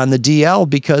the DL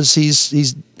because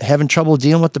he's having trouble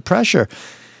dealing with the pressure.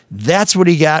 That's what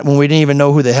he got when we didn't even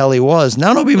know who the hell he was.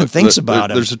 Now nobody even thinks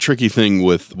about him. There's a tricky thing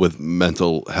with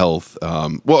mental health.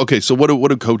 So what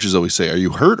do coaches always say? Are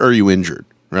you hurt or are you injured,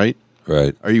 right?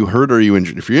 Right. Are you hurt or are you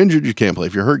injured? If you're injured, you can't play.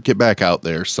 If you're hurt, get back out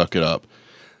there, suck it up.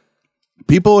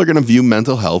 People are going to view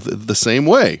mental health the same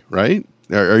way, right?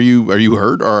 Are you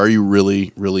hurt or are you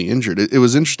really, really injured? It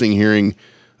was interesting hearing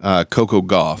Coco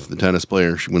Gauff, the tennis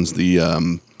player. She wins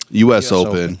the U.S.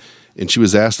 Open, and she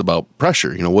was asked about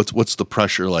pressure. What's the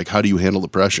pressure like? How do you handle the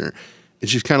pressure? And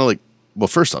she's kind of like, well,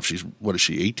 first off, what is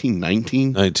she, 18,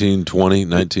 19? 19, 20,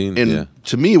 19, and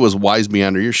to me, it was wise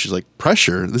beyond her years. She's like,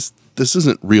 pressure, this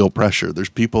isn't real pressure. There's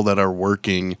people that are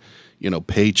working,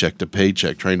 paycheck to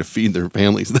paycheck, trying to feed their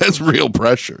families. That's real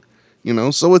pressure,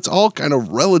 So it's all kind of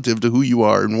relative to who you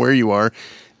are and where you are.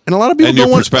 And a lot of people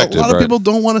people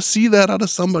don't want to see that out of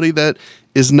somebody that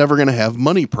is never going to have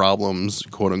money problems,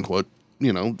 quote unquote.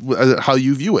 How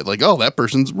you view it. Like, oh, that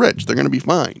person's rich. They're going to be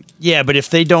fine. Yeah, but if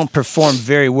they don't perform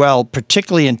very well,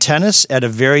 particularly in tennis at a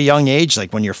very young age,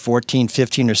 like when you're 14,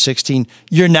 15, or 16,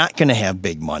 you're not going to have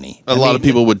big money. A lot of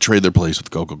people would trade their place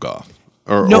with Coco Gauff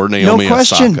or Naomi no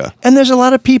question. Osaka. And there's a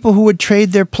lot of people who would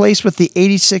trade their place with the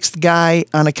 86th guy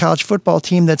on a college football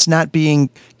team that's not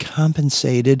being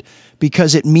compensated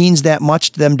because it means that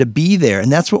much to them to be there.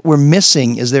 And that's what we're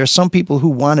missing is there are some people who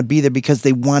want to be there because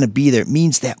they want to be there. It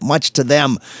means that much to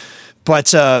them.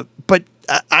 But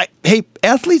hey,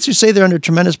 athletes who say they're under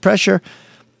tremendous pressure,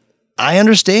 I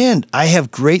understand. I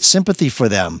have great sympathy for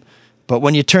them. But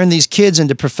when you turn these kids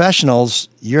into professionals,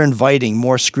 you're inviting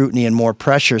more scrutiny and more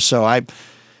pressure. So I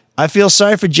feel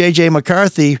sorry for J.J.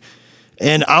 McCarthy.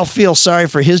 And I'll feel sorry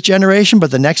for his generation, but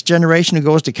the next generation who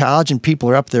goes to college and people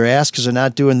are up their ass because they're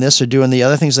not doing this or doing the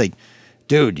other things, like,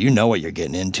 dude, you know what you're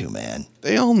getting into, man.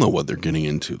 They all know what they're getting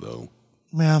into, though.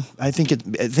 Well, I think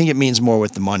it means more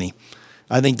with the money.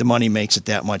 I think the money makes it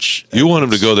that much. You want them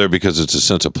to go there because it's a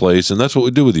sense of place, and that's what we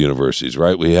do with the universities,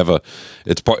 right? We have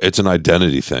it's an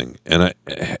identity thing, and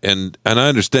I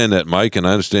understand that, Mike, and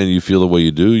I understand you feel the way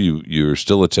you do. You're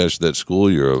still attached to that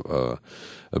school. You're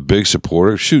a big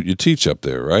supporter. Shoot, you teach up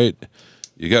there, right?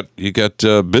 You got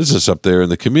business up there in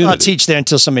the community. I'll teach there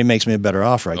until somebody makes me a better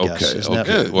offer, I guess. Okay, Is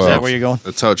okay. that where you're going?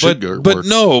 That's how it should go. But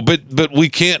no, but we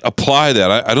can't apply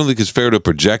that. I don't think it's fair to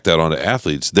project that onto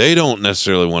athletes. They don't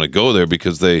necessarily want to go there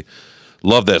because they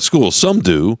love that school. Some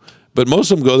do, but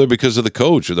most of them go there because of the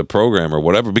coach or the program or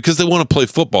whatever, because they want to play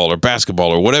football or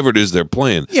basketball or whatever it is they're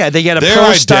playing. Yeah, they got a their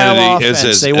pro-style identity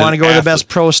offense. They want to go to the best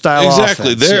pro-style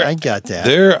exactly. offense. I got that.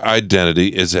 Their identity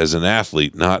is as an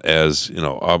athlete, not as,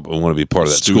 I want to be part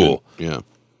of that school. Yeah.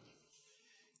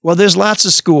 Well, there's lots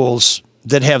of schools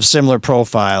that have similar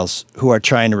profiles who are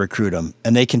trying to recruit them,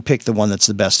 and they can pick the one that's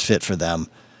the best fit for them,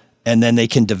 and then they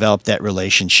can develop that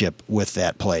relationship with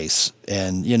that place.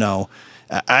 And,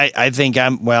 I think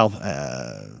my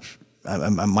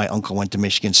uncle went to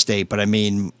Michigan State, but I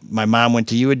mean, my mom went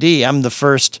to UAD. I'm the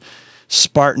first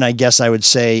Spartan, I guess I would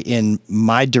say, in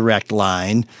my direct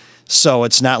line. So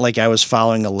it's not like I was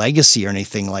following a legacy or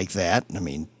anything like that. I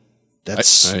mean,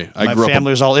 That's I my grew up family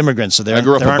was all immigrants, so there I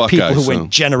grew up a aren't people Buckeye, who so- went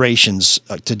generations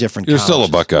to different. You're still a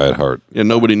colleges. Buckeye at heart. Yeah,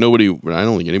 nobody. I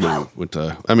don't think anybody went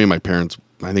to. I mean, my parents.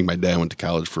 I think my dad went to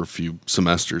college for a few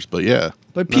semesters, but yeah.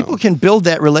 But people can build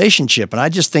that relationship, and I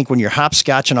just think when you're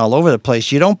hopscotching all over the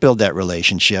place, you don't build that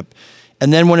relationship.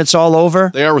 And then when it's all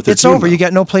over, They are with their it's team, over. though. You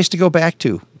got no place to go back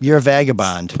to. You're a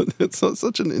vagabond. It's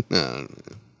such an.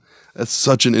 That's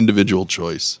such an individual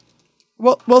choice.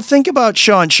 Well, think about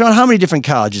Sean. Sean, how many different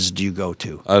colleges do you go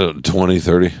to? I don't 20,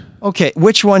 30. Okay,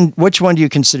 which one do you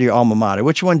consider your alma mater?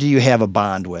 Which one do you have a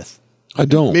bond with? I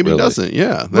don't. Maybe really. it doesn't.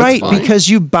 Yeah, that's Right, fine. because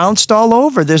you bounced all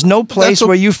over. There's no place That's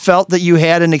where you felt that you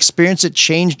had an experience that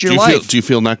changed your life. Do you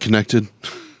feel not connected?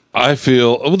 I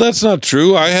feel well. That's not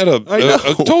true. I had a know.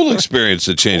 total experience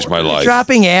that changed my life.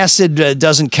 Dropping acid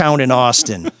doesn't count in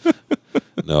Austin.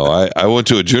 No, I went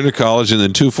to a junior college and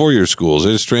then 2 4-year schools. I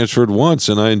just transferred once,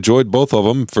 and I enjoyed both of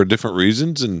them for different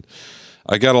reasons, and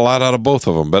I got a lot out of both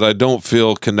of them. But I don't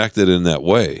feel connected in that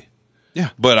way.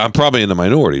 Yeah. But I'm probably in the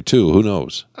minority too. Who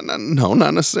knows? No,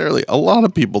 not necessarily. A lot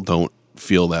of people don't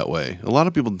feel that way. A lot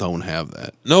of people don't have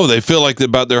that. No, they feel like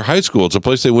about their high school. It's a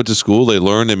place they went to school, they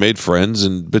learned, they made friends,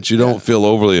 but you don't feel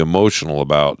overly emotional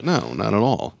about. No, not at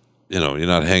all. You're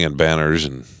not hanging banners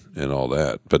and all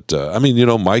that. But I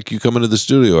mean, Mike, you come into the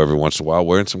studio every once in a while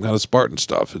wearing some kind of Spartan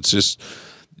stuff. It's just,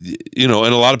 and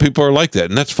a lot of people are like that,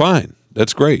 and that's fine.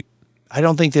 That's great. I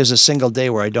don't think there's a single day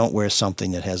where I don't wear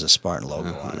something that has a Spartan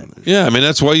logo on it. Yeah, I mean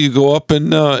that's why you go up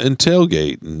and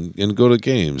tailgate and go to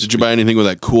games. Did you buy anything with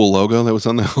that cool logo that was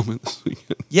on the helmet this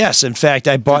weekend? Yes, in fact,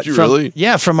 I bought Did you really?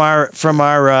 Yeah, from our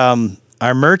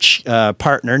merch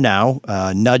partner now,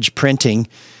 Nudge Printing.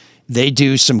 They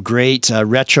do some great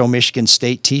retro Michigan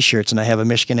State T-shirts, and I have a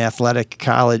Michigan Athletic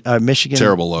College,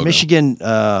 Terrible logo. Michigan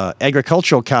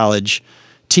Agricultural College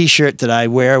T-shirt that I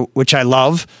wear, which I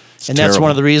love. And that's terrible. one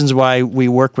of the reasons why we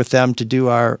work with them to do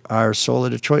our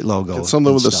Solar Detroit logo. It's something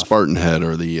and with a stuff. Spartan head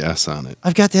or the S on it.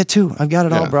 I've got that too. I've got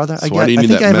it all, Yeah. brother. So why do you I need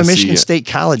think that I have a messy- Michigan State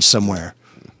College somewhere.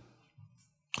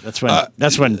 That's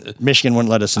when Michigan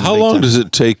wouldn't let us in. How long does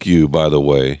it take you, by the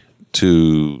way,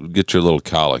 to get your little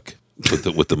colic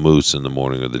with the mousse in the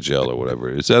morning or the gel or whatever?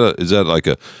 Is that like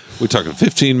we're talking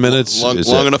 15 minutes? Long Is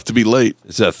that- enough to be late.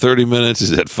 Is that 30 minutes? Is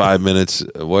that 5 minutes?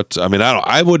 What? I mean,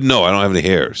 I wouldn't know. I don't have any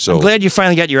hair, so I'm glad you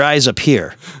finally got your eyes up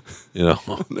here. They're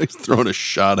throwing a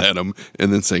shot at him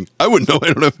and then saying, I wouldn't know,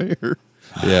 I don't have hair.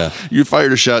 Yeah. You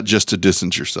fired a shot just to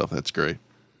distance yourself. That's great.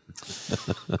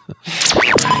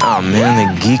 Oh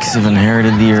man, the geeks have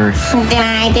inherited the earth. Did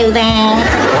I do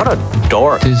that? What a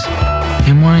dork. Does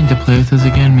him wanting to play with us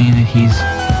again mean that he's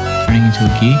turning into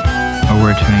a geek, or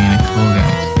we're turning into cool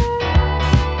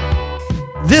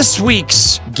guys? This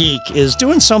week's geek is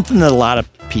doing something that a lot of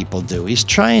people do. He's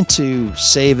trying to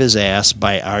save his ass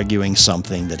by arguing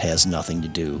something that has nothing to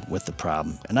do with the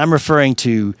problem. And I'm referring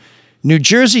to New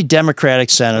Jersey Democratic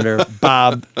Senator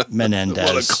Bob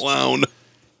Menendez. What a clown.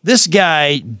 This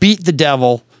guy beat the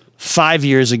devil 5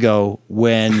 years ago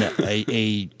when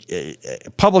a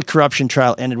public corruption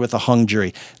trial ended with a hung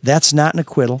jury. That's not an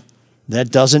acquittal. That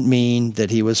doesn't mean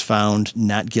that he was found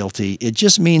not guilty. It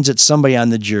just means that somebody on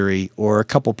the jury or a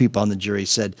couple people on the jury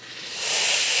said,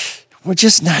 we're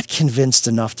just not convinced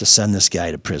enough to send this guy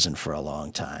to prison for a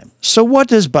long time. So what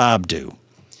does Bob do?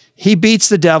 He beats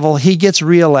the devil, he gets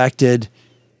reelected,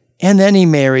 and then he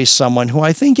marries someone who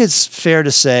I think it's fair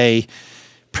to say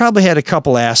probably had a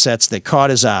couple assets that caught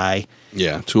his eye.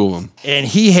 Yeah, 2 of them. And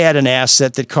he had an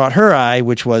asset that caught her eye,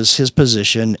 which was his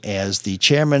position as the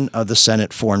chairman of the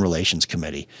Senate Foreign Relations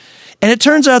Committee. And it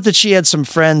turns out that she had some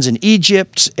friends in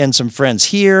Egypt and some friends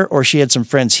here, or she had some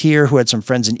friends here who had some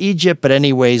friends in Egypt. But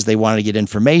anyways, they wanted to get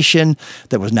information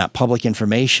that was not public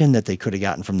information that they could have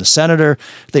gotten from the senator.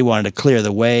 They wanted to clear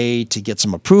the way to get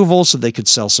some approval so they could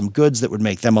sell some goods that would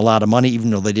make them a lot of money,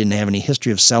 even though they didn't have any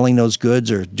history of selling those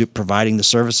goods or providing the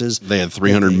services. They had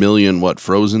 300 million,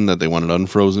 frozen that they wanted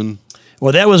unfrozen?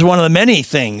 Well, that was one of the many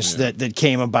things that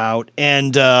came about.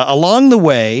 And along the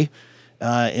way,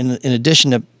 in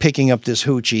addition to picking up this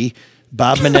hoochie,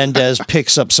 Bob Menendez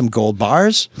picks up some gold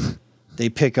bars. They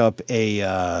pick up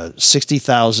a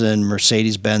 60,000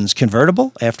 Mercedes-Benz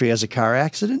convertible after he has a car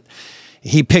accident.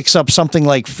 He picks up something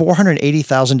like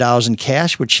 $480,000 in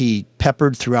cash, which he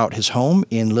peppered throughout his home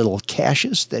in little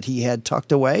caches that he had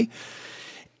tucked away.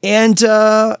 And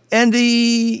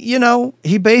he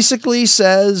basically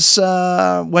says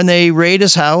when they raid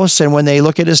his house and when they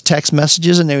look at his text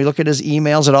messages and they look at his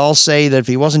emails, it all say that if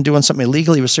he wasn't doing something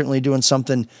illegal, he was certainly doing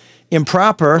something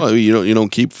improper. Well, you don't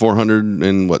keep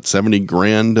 470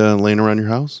 grand laying around your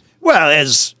house? Well,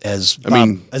 as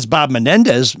Bob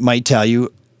Menendez might tell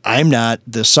you, I'm not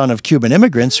the son of Cuban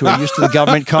immigrants who are used to the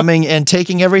government coming and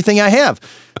taking everything I have.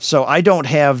 So I don't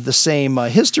have the same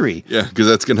history. Yeah, because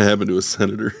that's going to happen to a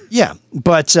senator. Yeah,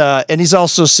 but and he's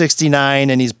also 69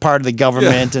 and he's part of the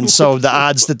government, and so the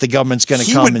odds that the government's going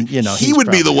to come he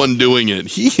would be the one doing it.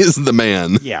 He is the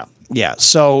man. Yeah.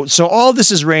 So all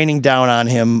this is raining down on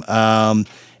him.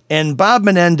 And Bob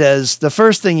Menendez, the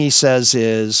first thing he says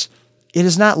is, "It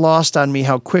is not lost on me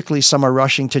how quickly some are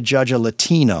rushing to judge a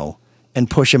Latino and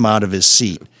push him out of his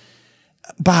seat."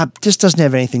 Bob, this doesn't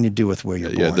have anything to do with where you're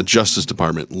born. Yeah, the Justice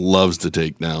Department loves to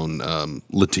take down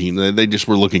Latino. They just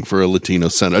were looking for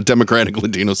a Democratic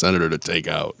Latino senator to take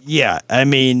out. Yeah, I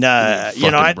mean,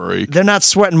 break. they're not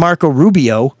sweating Marco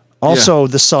Rubio, also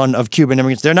the son of Cuban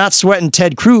immigrants. They're not sweating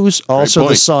Ted Cruz, also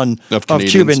the son of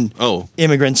Cuban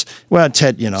immigrants. Well,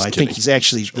 Ted, I think he's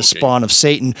actually the spawn of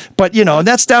Satan. But,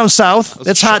 that's down south.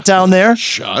 It's hot down there.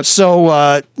 Shut.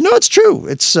 So, no, it's true.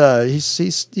 It's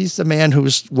he's the man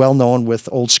who's well known with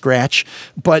Old Scratch.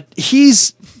 But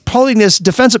he's pulling this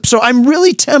defensive. So I'm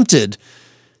really tempted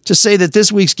to say that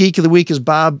this week's Geek of the Week is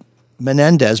Bob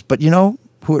Menendez. But you know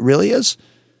who it really is?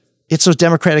 It's those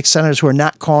Democratic senators who are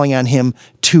not calling on him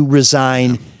to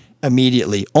resign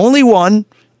immediately. Only one,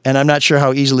 and I'm not sure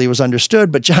how easily it was understood,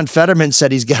 but John Fetterman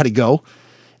said he's got to go.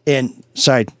 And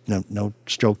sorry, no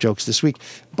stroke jokes this week.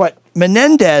 But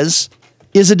Menendez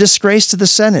is a disgrace to the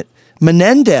Senate.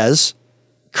 Menendez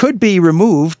could be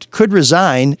removed, could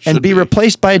resign, and be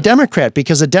replaced by a Democrat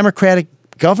because a Democratic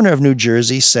governor of New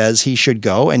Jersey says he should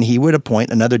go, and he would appoint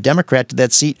another Democrat to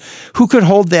that seat who could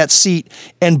hold that seat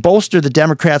and bolster the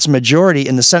Democrats' majority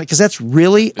in the Senate, because that's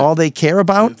really all they care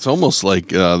about. It's almost like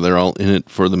they're all in it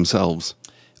for themselves.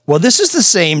 Well, this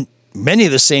is many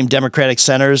of the same Democratic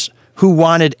senators who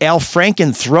wanted Al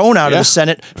Franken thrown out of the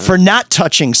Senate for not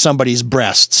touching somebody's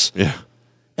breasts. Yeah.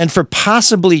 And for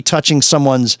possibly touching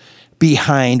someone's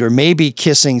behind or maybe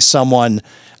kissing someone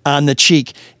on the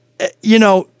cheek.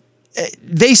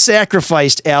 They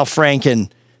sacrificed Al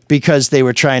Franken because they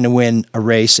were trying to win a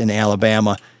race in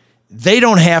Alabama. They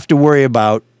don't have to worry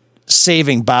about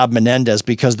saving Bob Menendez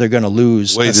because they're going to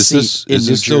lose. Wait, is this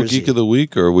still Geek of the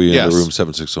Week, or are we in the room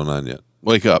 7609 yet?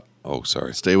 Wake up. Oh,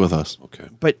 sorry. Stay with us. Okay.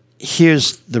 But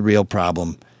here's the real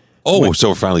problem. Oh, so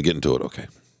we're finally getting to it. Okay.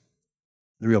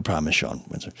 The real problem is Sean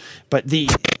Windsor. But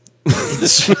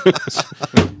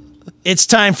it's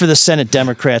time for the Senate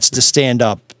Democrats to stand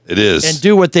up. It is. And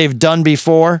do what they've done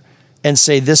before and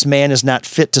say this man is not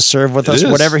fit to serve with us.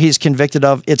 Whatever he's convicted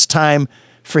of, it's time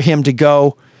for him to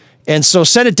go. And so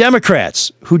Senate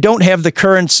Democrats who don't have the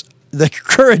courage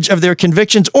of their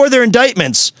convictions or their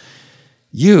indictments,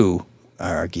 you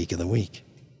are our Geek of the Week.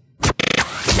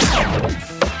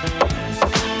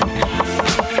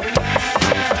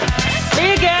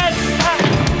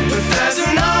 There's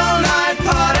an all-night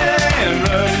party in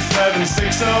room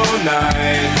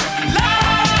 7609.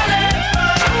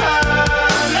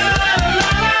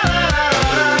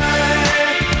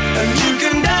 And you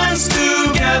can dance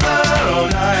together all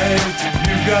night if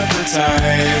you've got the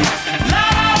time.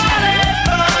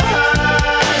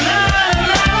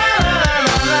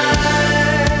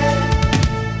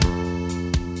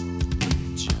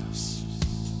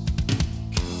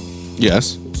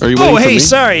 Yes. Are you waiting for me?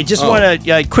 Sorry. Just want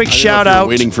a quick shout out.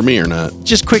 Waiting for me or not?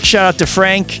 Just quick shout out to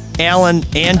Frank, Alan,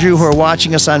 Andrew, who are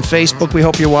watching us on Facebook. We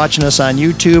hope you're watching us on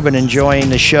YouTube and enjoying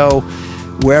the show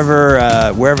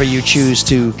wherever you choose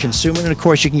to consume it. And of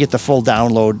course, you can get the full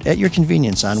download at your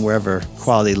convenience on wherever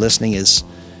quality listening is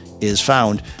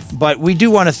found. But we do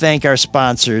want to thank our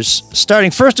sponsors, starting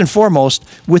first and foremost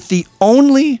with the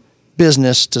only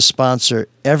business to sponsor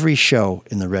every show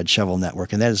in the Red Shovel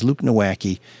Network, and that is Luke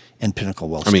Nowacki and Pinnacle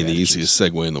Wealth Strategies. The easiest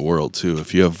segue in the world, too.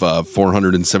 If you have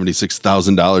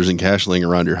 $476,000 in cash laying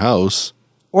around your house.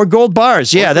 Or gold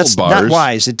bars. Yeah, that's not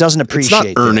wise. It doesn't appreciate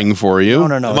It's not earning for you.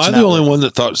 No. Am I the only one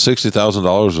that thought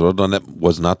 $60,000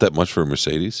 was not that much for a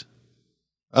Mercedes?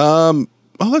 Oh,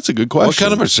 that's a good question. What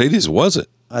kind of Mercedes was it?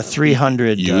 A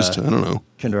 300 used. I don't know.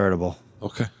 Convertible.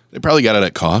 Okay. They probably got it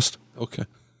at cost. Okay.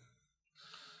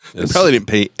 They probably didn't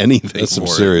pay anything. That's some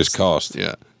serious cost.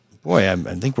 Yeah. Boy, I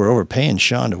think we're overpaying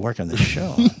Sean to work on this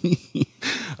show.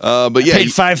 But yeah, I paid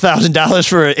 $5,000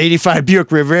 for an '85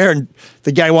 Buick Revere, and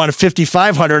the guy wanted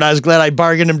 $5,500. And I was glad I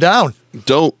bargained him down.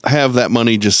 Don't have that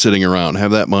money just sitting around. Have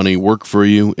that money work for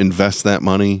you. Invest that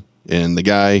money, and the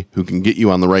guy who can get you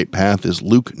on the right path is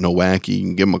Luke Nowacki. You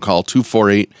can give him a call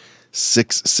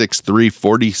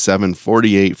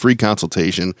 248-663-4748. Free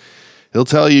consultation. He'll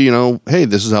tell you, hey,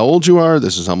 this is how old you are.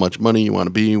 This is how much money you want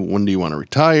to be. When do you want to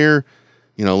retire?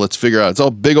 Let's figure out. It's all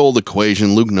big old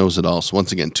equation. Luke knows it all. So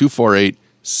once again,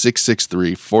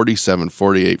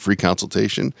 248-663-4748. Free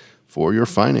consultation. for your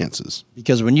finances.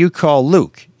 Because when you call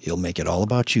Luke, he'll make it all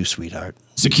about you, sweetheart.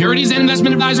 Securities and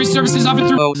investment advisory services offered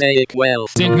through Mosaic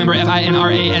Wealth. Inc. member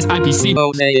FINRA-SIPC.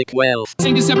 Mosaic Wealth.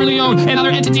 Inc. is separately owned, and other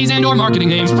entities and or marketing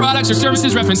names, products, or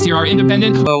services referenced here are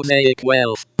independent. Mosaic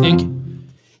Wealth. Inc.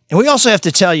 And we also have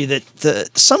to tell you that the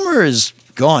summer is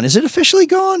gone. Is it officially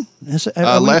gone?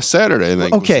 Last Saturday, I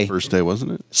think, was Okay. the first day,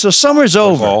 wasn't it? So summer's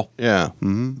over. Fall. Yeah.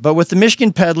 Mm-hmm. But with the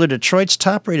Michigan Peddler, Detroit's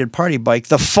top-rated party bike,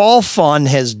 the fall fun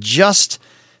has just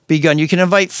begun. You can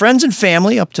invite friends and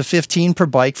family, up to 15 per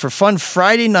bike, for fun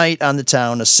Friday night on the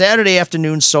town, a Saturday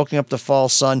afternoon soaking up the fall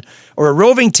sun, or a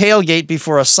roving tailgate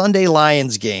before a Sunday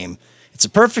Lions game. It's a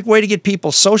perfect way to get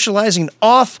people socializing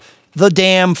off the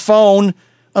damn phone,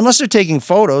 unless they're taking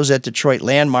photos at Detroit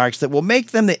landmarks that will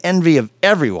make them the envy of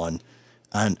everyone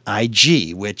on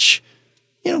IG, which,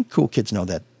 cool kids know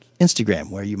that. Instagram,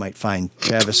 where you might find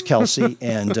Travis Kelce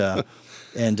and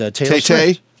Taylor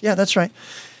Swift. Yeah, that's right.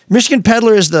 Michigan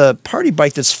Peddler is the party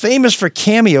bike that's famous for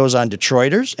cameos on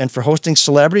Detroiters and for hosting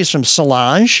celebrities from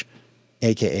Solange,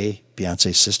 a.k.a.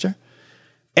 Beyonce's sister.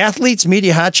 Athletes,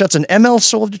 media hotshots, and ML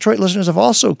Soul of Detroit listeners have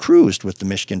also cruised with the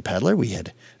Michigan Peddler. We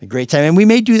had a great time, and we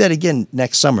may do that again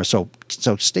next summer, so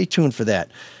stay tuned for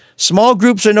that. Small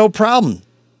groups are no problem.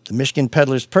 The Michigan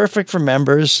Peddler is perfect for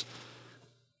members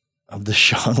of the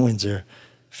Sean Windsor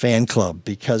fan club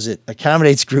because it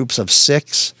accommodates groups of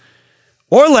 6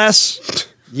 or less.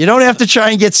 You don't have to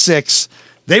try and get 6.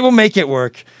 They will make it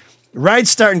work. Rides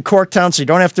start in Corktown, so you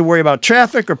don't have to worry about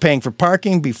traffic or paying for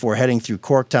parking before heading through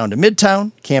Corktown to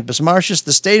Midtown, Campus Martius,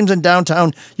 the stadiums in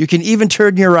downtown. You can even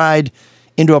turn your ride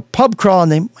into a pub crawl,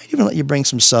 and they might even let you bring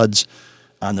some suds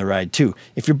on the ride, too.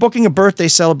 If you're booking a birthday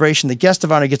celebration, the guest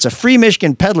of honor gets a free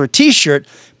Michigan Peddler t-shirt,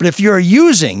 but if you're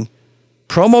using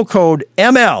promo code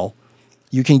ML,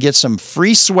 you can get some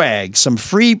free swag, some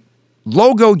free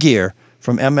logo gear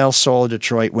from ML Soul of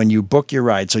Detroit when you book your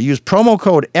ride. So use promo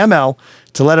code ML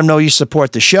to let them know you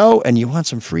support the show and you want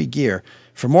some free gear.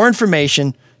 For more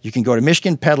information, you can go to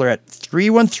Michigan Peddler at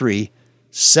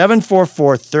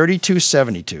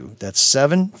 313-744-3272. That's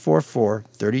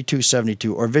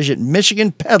 744-3272. Or visit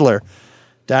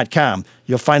MichiganPeddler.com.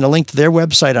 You'll find a link to their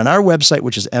website on our website,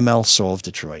 which is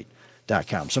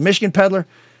mlsoulofdetroit.com. So Michigan Peddler,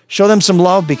 show them some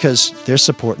love because they're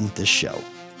supporting this show.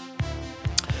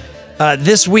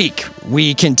 This week,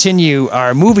 we continue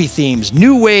our movie themes,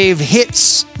 new wave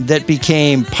hits that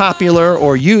became popular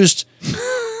or used.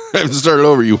 I have to start it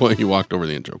over. You walked over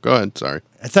the intro. Go ahead. Sorry.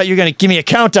 I thought you were going to give me a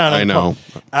countdown. I know.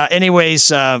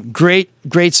 Anyways, great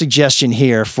suggestion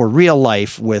here for real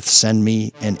life with Send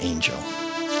Me an Angel.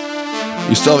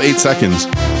 You still have 8 seconds.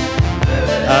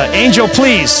 Angel,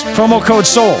 please. Promo code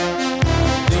SOUL.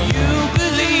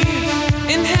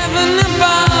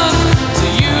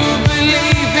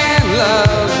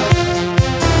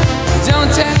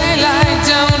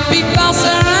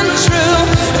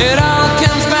 It all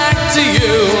comes back to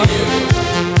you.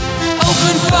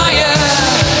 Open fire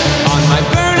on my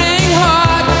burning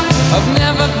heart. I've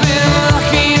never been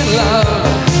lucky in love.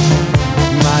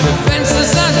 My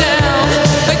defenses are down.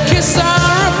 A kiss or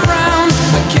a frown.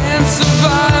 I can't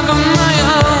survive on my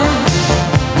own.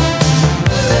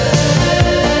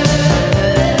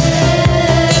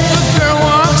 If a girl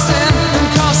walks in and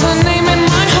calls her name in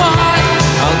my heart,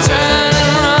 I'll turn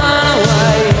and run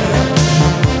away.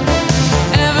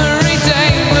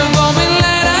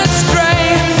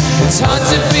 It's hard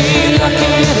to be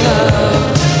lucky in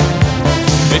love.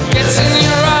 It gets in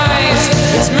your eyes,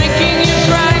 it's making you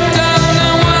cry. Don't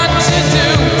know what to do,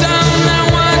 don't know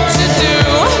what to do.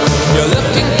 You're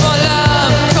looking for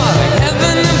love, calling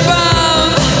heaven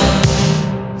above.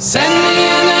 Send me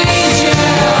an angel.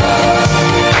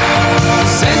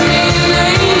 Send me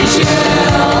an angel.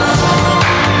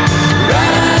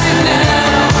 Right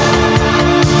now.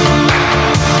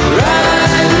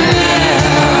 Right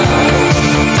now.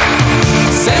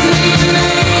 Send me an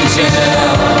angel.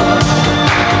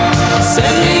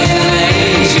 Send me an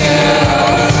angel.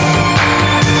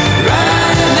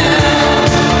 Right now.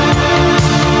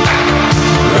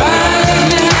 Right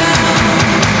now.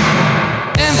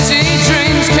 Empty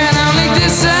dreams can only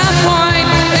disappoint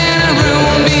in a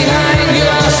room behind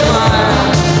your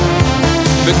smile.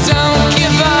 But don't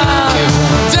give up.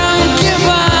 Don't give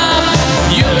up.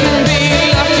 You can be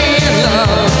lucky in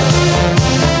love.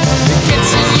 It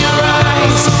gets in your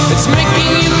eyes, it's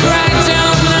making you cry.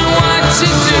 Don't know what to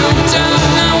do, don't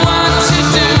know what to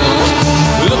do.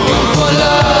 Looking for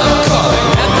love, calling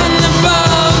heaven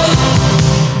above.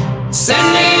 Send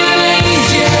me an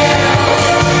angel.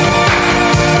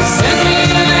 Send me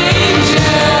an angel.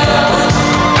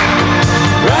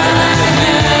 Right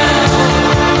now.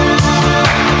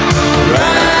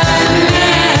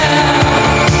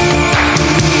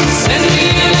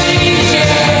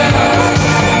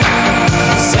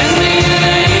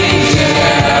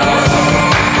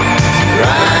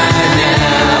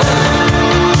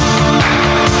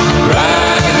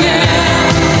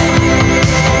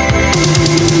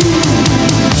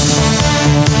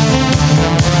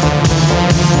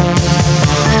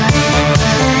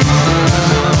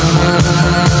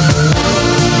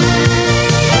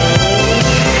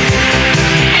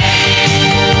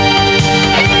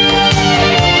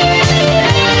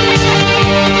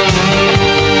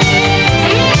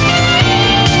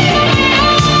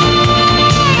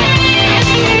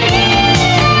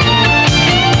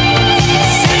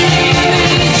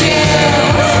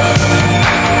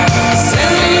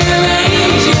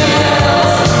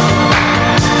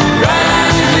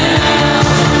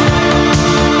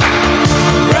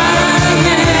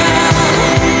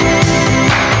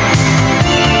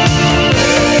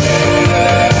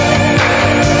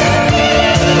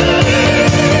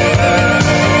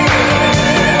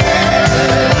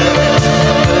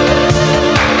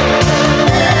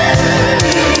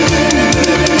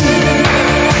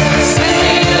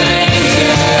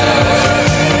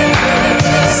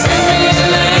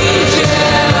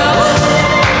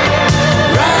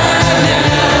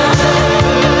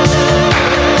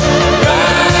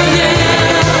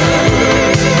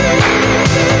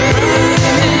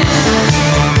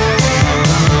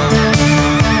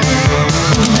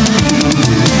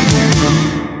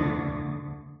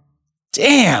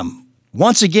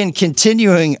 Once again,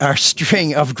 continuing our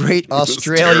string of great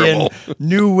Australian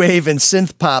new wave and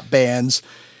synth pop bands.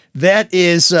 That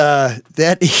is.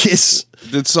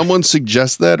 Did someone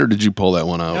suggest that, or did you pull that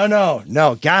one out?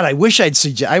 No. God, I wish I'd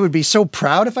suggest. I would be so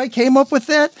proud if I came up with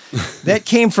that. That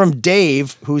came from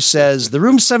Dave, who says the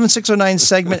Room 7609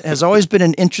 segment has always been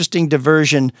an interesting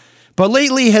diversion, but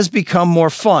lately has become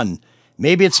more fun.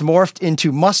 Maybe it's morphed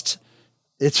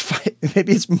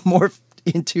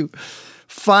into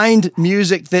find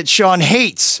music that Sean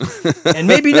hates, and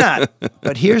maybe not.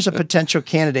 But here's a potential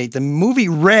candidate. The movie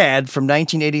Rad from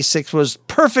 1986 was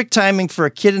perfect timing for a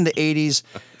kid in the 80s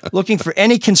looking for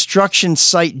any construction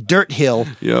site dirt hill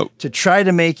to try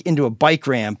to make into a bike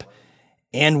ramp.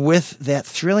 And with that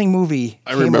thrilling movie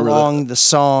came along the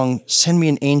song Send Me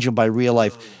an Angel by Real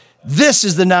Life. This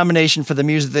is the nomination for the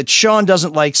music that Sean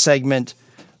doesn't like segment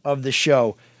of the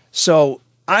show. So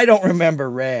I don't remember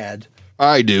Rad.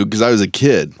 I do, because I was a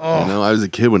kid. I was a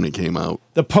kid when it came out.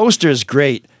 The poster is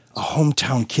great. A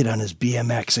hometown kid on his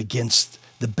BMX against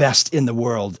the best in the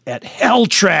world at Hell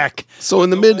Track. So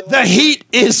the heat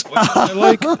is on.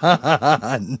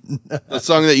 The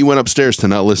song that you went upstairs to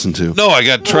not listen to. No, I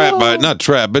got trapped by not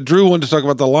trapped, but Drew wanted to talk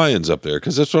about the Lions up there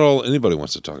because that's what anybody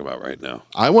wants to talk about right now.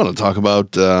 I want to talk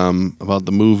about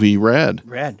the movie Rad.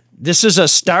 Rad. This is a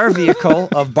star vehicle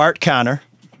of Bart Connor.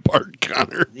 Bart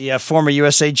Connor, the former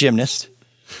USA gymnast,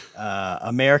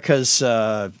 America's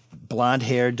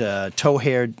blonde-haired,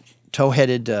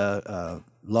 toe-headed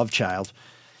love child.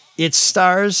 It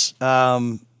stars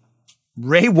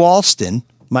Ray Walston,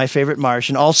 my favorite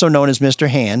Martian, also known as Mr.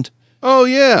 Hand. Oh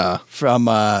yeah, from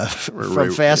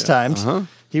Fast Times. Uh-huh.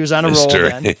 He was on a roll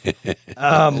then.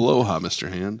 Aloha, Mr.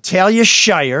 Hand. Talia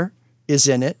Shire is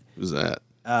in it. Who's that?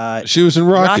 She was in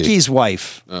Rocky. Rocky's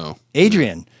wife. Oh,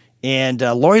 Adrian. And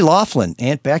Lori Loughlin,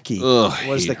 Aunt Becky,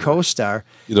 was the co-star.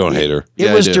 You don't hate her.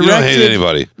 It was directed. You don't hate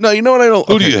anybody. No, you know what I don't.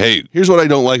 Who do you hate? Here's what I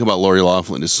don't like about Lori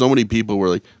Loughlin is so many people were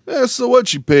like, so what?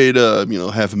 She paid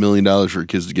 $500,000 for her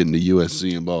kids to get into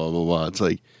USC and blah blah blah blah. It's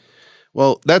like,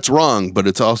 well, that's wrong, but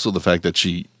it's also the fact that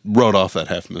she wrote off that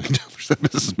 $500,000 that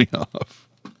pisses me off.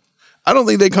 I don't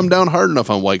think they come down hard enough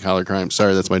on white collar crime.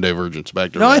 Sorry, that's my divergence.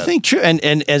 Back to no, Rad. I think true.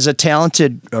 And as a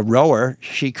talented rower,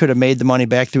 she could have made the money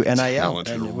back through NIL, and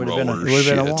it would have been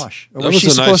a wash. Or that was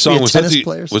a nice song. Was that the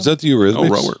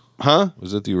Eurythmics? Rower. Huh?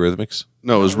 Was that the Eurythmics?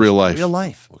 No, it was Real Life. Real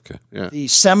Life. Okay. Yeah. The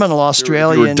seminal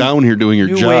Australian. If you were down here doing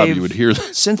your job, you would hear that.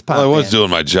 Synth pop. Well, I was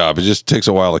doing my job. It just takes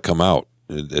a while to come out.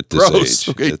 At this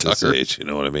age, okay, at this age, you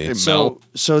know what I mean. So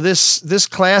this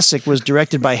classic was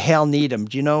directed by Hal Needham.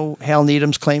 Do you know Hal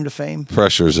Needham's claim to fame?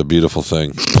 Pressure is a beautiful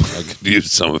thing. I could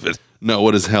use some of it. No,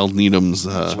 what is Hal Needham's?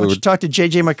 We talked to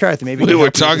J.J. McCarthy. Maybe we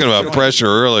were talking about pressure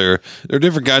earlier. There are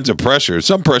different kinds of pressure.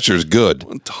 Some pressure is good.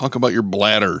 Talk about your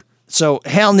bladder. So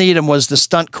Hal Needham was the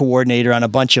stunt coordinator on a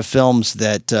bunch of films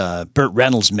that Burt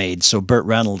Reynolds made. So Burt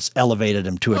Reynolds elevated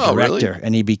him to a director,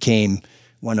 and he became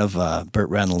one of Burt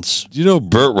Reynolds. Do you know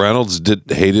Burt Reynolds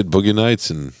hated Boogie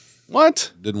Nights and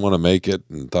what? Didn't want to make it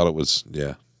and thought it was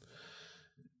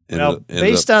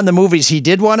based on the movies he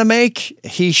did want to make,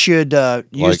 he should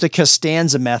use the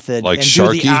Costanza method and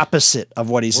do the opposite of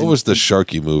what he's. What was the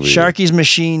Sharky movie? Sharky's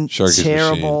Machine. Sharky's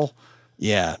terrible. Machine.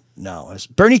 Yeah, no.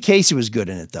 Bernie Casey was good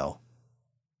in it though.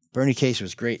 Bernie Casey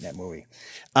was great in that movie.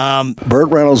 Burt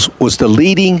Reynolds was the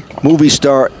leading movie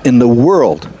star in the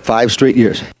world 5 straight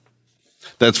years.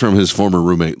 That's from his former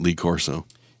roommate, Lee Corso.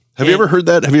 Have you ever heard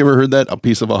that? A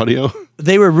piece of audio?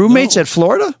 They were roommates at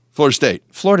Florida? Florida State.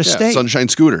 Florida State. Sunshine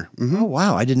Scooter. Mm-hmm. Oh,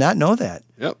 wow. I did not know that.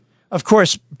 Yep. Of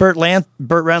course, Burt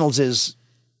Reynolds is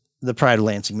the pride of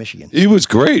Lansing, Michigan. He was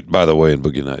great, by the way, in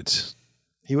Boogie Nights.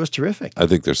 He was terrific. I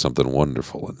think there's something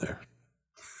wonderful in there.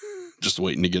 Just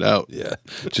waiting to get out. Yeah,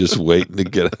 just waiting to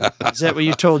get out. Is that what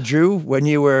you told Drew when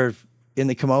you were in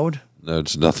the commode? No,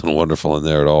 it's nothing wonderful in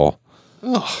there at all.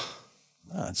 Oh,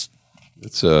 it's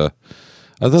I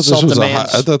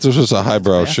thought this was a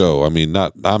highbrow show. I mean,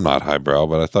 I'm not highbrow,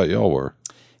 but I thought y'all were.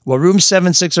 Well, Room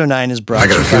 7609 is brought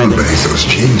to you by those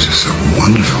jeans are so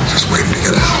wonderful. Just waiting to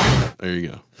get out. There you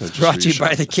go. That's brought to you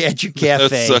by the Cajou Cafe.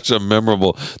 That's such a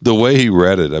memorable. The way he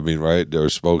read it. I mean, right? Or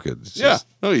spoke it.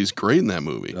 No, he's great in that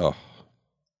movie. Oh,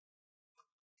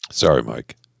 sorry,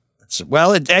 Mike.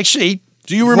 Well, it actually.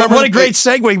 Do you remember? What a great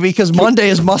segue, because Monday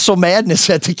is Muscle Madness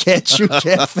at the Cajou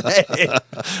Cafe.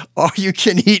 All you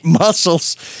can eat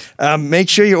mussels. Make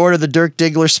sure you order the Dirk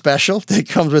Diggler special that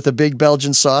comes with a big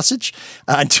Belgian sausage.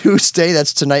 On Tuesday,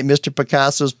 that's tonight, Mr.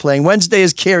 Picasso's playing. Wednesday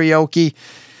is karaoke.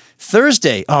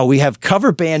 Thursday, we have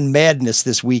cover band madness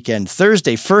this weekend.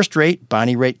 Thursday, First Rate,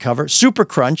 Bonnie Raitt cover. Super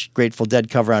Crunch, Grateful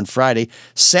Dead cover on Friday.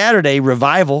 Saturday,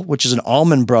 Revival, which is an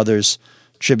Allman Brothers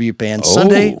tribute band.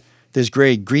 Sunday, There's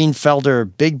Greg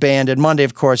Greenfelder Big Band. And Monday,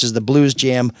 of course, is the Blues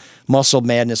Jam, Muscle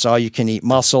Madness, all you can eat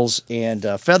mussels, and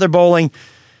feather bowling.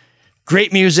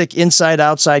 Great music, inside,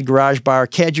 outside, garage bar,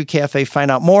 Caju Cafe.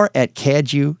 Find out more at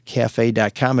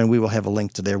cajucafe.com, and we will have a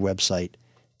link to their website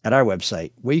at our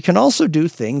website, where you can also do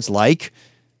things like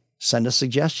send us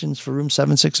suggestions for room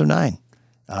 7609.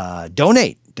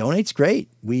 Donate. Donate's great.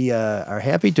 We are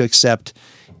happy to accept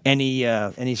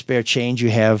any spare change you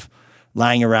have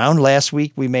lying around. Last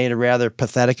week, we made a rather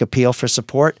pathetic appeal for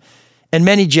support, and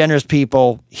many generous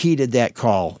people heeded that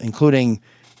call, including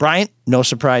Bryant, no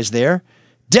surprise there.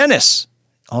 Dennis,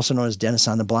 also known as Dennis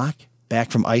on the Block,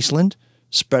 back from Iceland,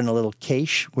 spreading a little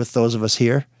cash with those of us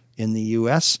here in the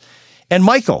U.S., and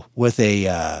Michael with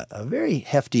a very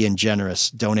hefty and generous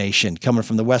donation coming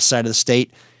from the west side of the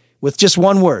state with just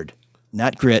one word,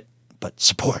 not grit, but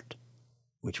support,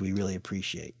 which we really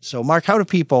appreciate. So, Mark, how do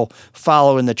people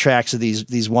follow in the tracks of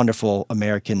these wonderful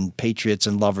American patriots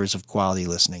and lovers of quality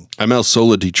listening?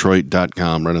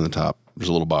 MLSolaDetroit.com, right on the top. There's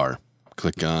a little bar.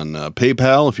 Click on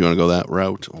PayPal if you want to go that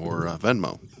route, or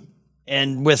Venmo.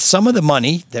 And with some of the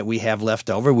money that we have left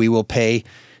over, we will pay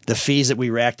the fees that we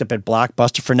racked up at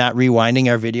Blockbuster for not rewinding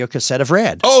our video cassette of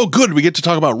Rad. Oh, good. We get to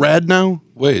talk about Rad now?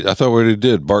 Wait, I thought we already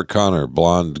did. Bart Connor,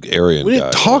 blonde Aryan guy. We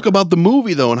didn't talk about the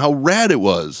movie, though, and how rad it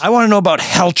was. I want to know about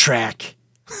Helltrack.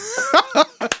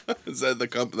 Is that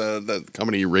the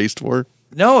company you raced for?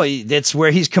 No, it's where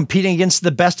he's competing against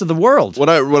the best of the world.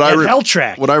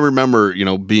 Helltrack. What I remember,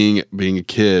 being a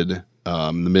kid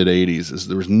in the mid '80s, is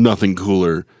there was nothing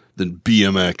cooler than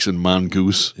BMX and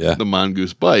Mongoose, the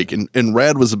Mongoose bike, and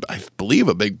Rad was, I believe,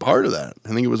 a big part of that. I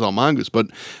think it was all Mongoose, but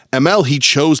ML, he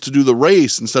chose to do the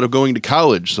race instead of going to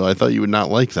college, so I thought you would not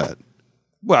like that.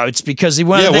 Well, it's because he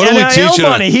wanted the NIL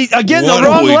money. The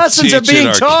wrong lessons are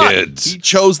being taught. He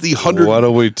chose the 100. What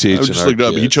are we teaching just our looked it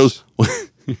up. kids? He chose.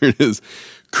 Here it is.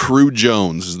 Crew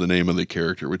Jones is the name of the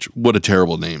character, what a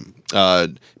terrible name.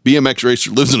 BMX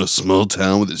racer lives in a small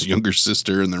town with his younger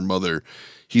sister and their mother.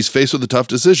 He's faced with a tough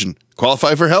decision: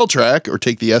 qualify for Helltrack or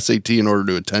take the SAT in order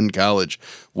to attend college.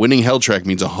 Winning Helltrack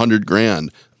means $100,000,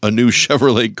 a new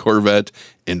Chevrolet Corvette,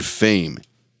 and fame.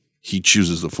 He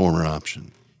chooses the former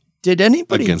option. Did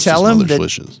anybody Against tell his him mother's that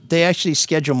wishes. they actually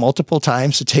schedule multiple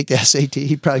times to take the SAT?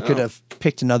 He probably could have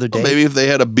picked another day. Well, maybe if they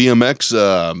had a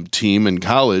BMX team in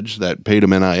college that paid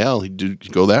him NIL,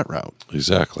 he'd go that route.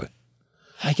 Exactly.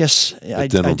 I guess I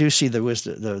do see the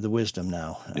wisdom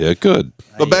now. Yeah, good.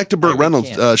 But back to Burt Reynolds.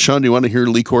 Sean, do you want to hear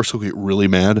Lee Corso get really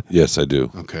mad? Yes, I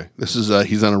do. Okay. This is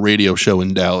he's on a radio show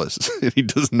in Dallas, and he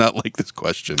does not like this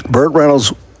question. Burt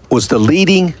Reynolds was the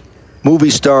leading movie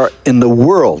star in the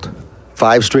world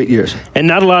 5 straight years. And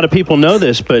not a lot of people know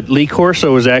this, but Lee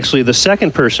Corso was actually the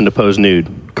second person to pose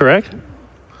nude, correct?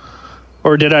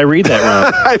 Or did I read that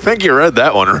wrong? I think you read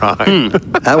that one wrong.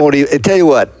 I won't even tell you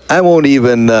what. I won't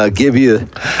even give you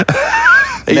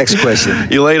next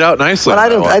question. You laid out nicely. But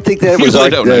I think that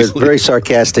was very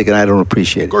sarcastic, and I don't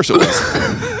appreciate it. Of course it was.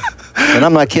 And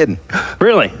I'm not kidding.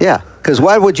 Really? Yeah. Because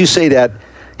why would you say that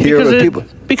here with people?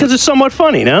 Because it's somewhat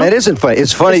funny, no? It isn't funny.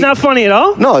 It's funny. It's not funny at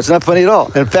all? No, it's not funny at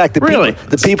all. In fact,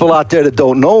 the people out there that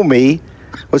don't know me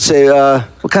would say,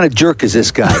 what kind of jerk is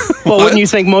this guy? Well, wouldn't you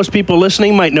think most people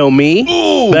listening might know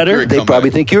me better? They probably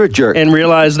think you're a jerk. And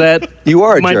realize that you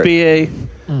are a might jerk. be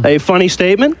a funny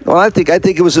statement? Well, I think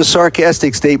it was a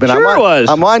sarcastic statement. Sure it was.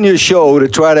 I'm on your show to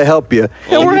try to help you.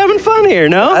 And we're having fun here,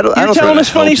 no? You're telling us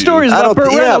funny stories about Burt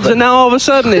Reynolds, and now all of a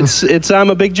sudden it's I'm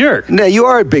a big jerk. No, you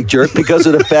are a big jerk because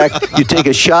of the fact you take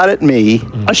a shot at me.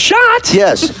 A shot?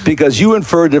 Yes, because you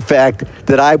inferred the fact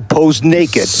that I posed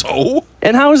naked. So?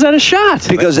 And how is that a shot?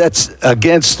 Because that's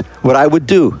against what I would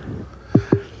do.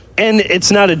 And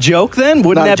it's not a joke then?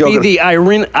 Wouldn't that be the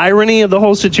irony of the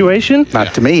whole situation?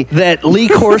 Not to me. That Lee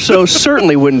Corso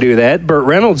certainly wouldn't do that. Burt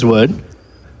Reynolds would.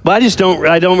 But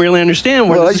I don't really understand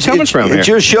where this is coming from here. It's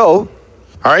your show.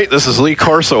 All right, this is Lee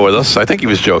Corso with us. I think he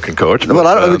was joking, Coach. Well,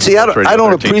 I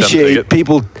don't appreciate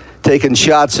people taking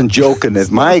shots and joking at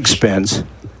my expense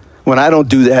when I don't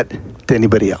do that to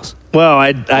anybody else. Well,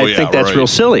 I think that's real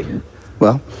silly.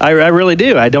 Well, I really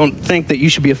do. I don't think that you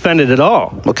should be offended at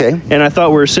all. Okay. And I thought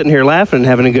we were sitting here laughing and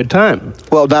having a good time.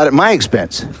 Well, not at my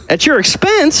expense. At your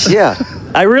expense? Yeah.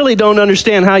 I really don't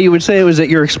understand how you would say it was at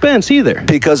your expense either.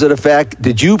 Because of the fact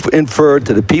that you've inferred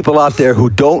to the people out there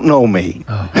who don't know me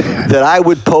that I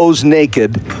would pose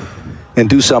naked and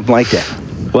do something like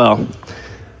that. Well,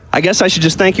 I guess I should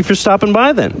just thank you for stopping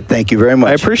by then. Thank you very much.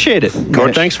 I appreciate it.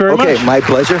 Coach, thanks very much. Okay, my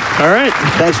pleasure. All right.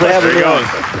 Thanks for having me on.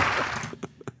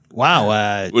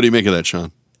 Wow. What do you make of that,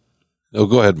 Sean? Oh,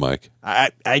 go ahead, Mike.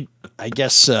 I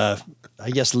guess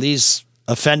Lee's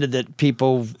offended that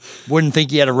people wouldn't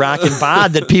think he had a rockin'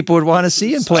 bod that people would want to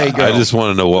see him play girl. I just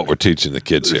want to know what we're teaching the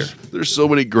kids here. There's so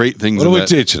many great things. What are in we that.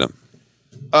 teaching them?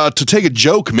 To take a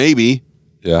joke, maybe.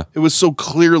 Yeah. It was so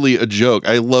clearly a joke.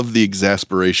 I love the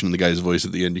exasperation in the guy's voice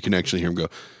at the end. You can actually hear him go,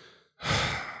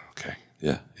 okay.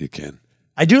 Yeah, you can.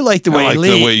 I do like the way I like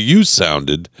the way you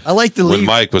sounded. I like the when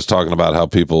Mike was talking about how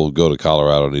people who go to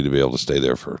Colorado need to be able to stay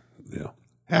there for,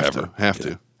 Have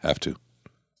to.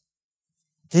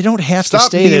 They don't have Stop to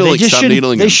stay there. They just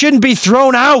shouldn't. They shouldn't be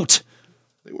thrown out.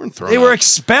 They weren't thrown They out. were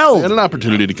expelled. They had an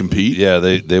opportunity to compete. Yeah,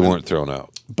 they weren't thrown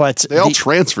out. But they all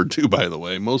transferred too, by the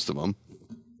way, most of them.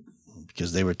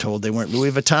 Because they were told they weren't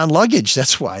Louis Vuitton luggage.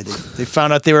 That's why they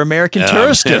found out they were American And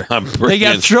Tourister. They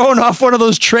got thrown off one of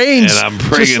those trains. And I'm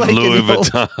bringing Louis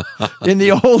Vuitton. In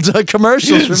the old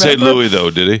commercials, He didn't say remember? Louis,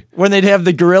 though, did he? When they'd have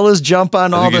the gorillas jump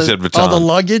on all think he said the Vuitton.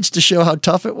 luggage to show how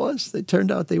tough it was. They turned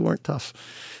out they weren't tough.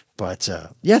 But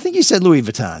I think he said Louis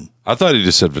Vuitton. I thought he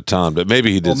just said Vuitton, but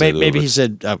maybe he did say maybe Louis. he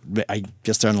said, I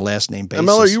guess they're on a last name basis.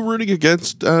 ML, are you rooting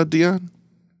against Dion?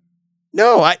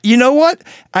 No, you know what?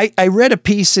 I read a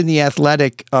piece in The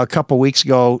Athletic a couple weeks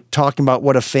ago talking about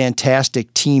what a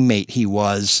fantastic teammate he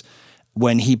was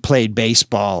when he played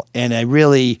baseball. And I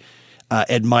really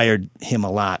admired him a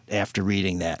lot after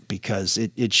reading that because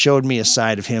it showed me a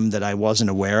side of him that I wasn't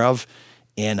aware of.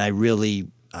 And I really,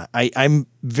 I'm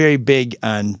very big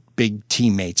on big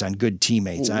teammates, on good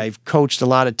teammates. Ooh. I've coached a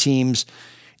lot of teams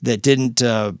that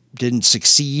didn't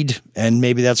succeed, and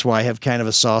maybe that's why I have kind of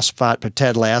a soft spot for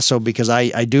Ted Lasso, because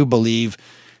I do believe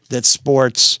that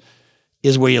sports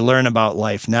is where you learn about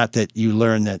life, not that you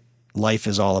learn that life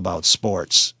is all about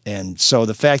sports. And so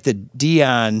the fact that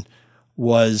Dion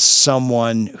was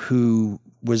someone who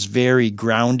was very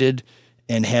grounded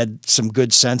and had some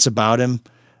good sense about him,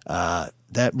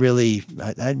 that really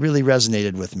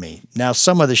resonated with me. Now,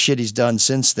 some of the shit he's done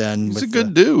since then. He's a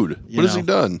good dude. What has he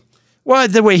done? Well,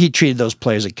 the way he treated those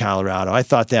players at Colorado, I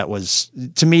thought that was,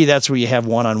 to me, that's where you have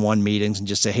one-on-one meetings and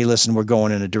just say, hey, listen, we're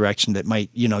going in a direction that might,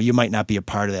 you might not be a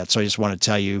part of that. So I just want to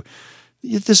tell you,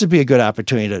 this would be a good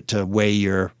opportunity to weigh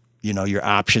your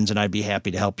options, and I'd be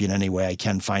happy to help you in any way I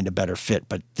can find a better fit.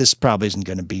 But this probably isn't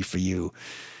going to be for you.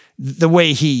 The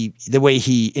way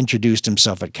he introduced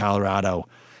himself at Colorado,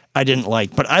 I didn't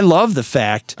like, but I love the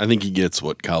fact. I think he gets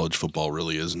what college football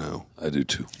really is now. I do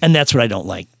too. And that's what I don't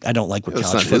like. I don't like what That's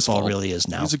college not his football fault. really is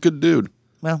now. He's a good dude.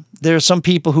 Well, there are some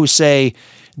people who say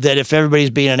that if everybody's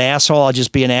being an asshole, I'll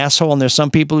just be an asshole. And there's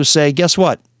some people who say, guess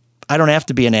what? I don't have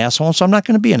to be an asshole, so I'm not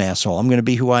going to be an asshole. I'm going to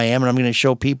be who I am, and I'm going to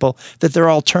show people that there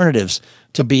are alternatives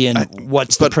to being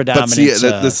what's the predominant. But see,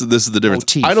 this is the difference.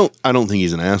 motif. I don't think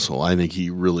he's an asshole. I think he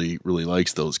really, really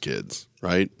likes those kids,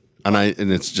 right? And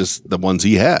it's just the ones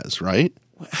he has, right?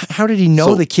 How did he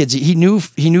know the kids? He knew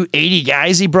 80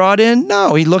 guys he brought in?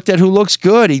 No, he looked at who looks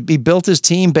good. He built his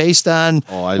team based on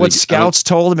what scouts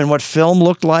told him and what film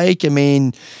looked like. I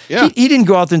mean, he didn't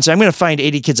go out there and say, I'm going to find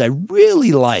 80 kids I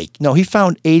really like. No, he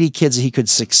found 80 kids that he could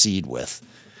succeed with.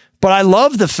 But I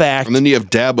love the fact. And then you have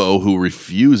Dabo, who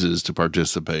refuses to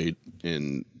participate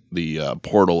in the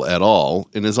portal at all,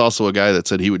 and is also a guy that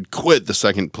said he would quit the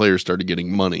second players started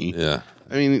getting money. Yeah.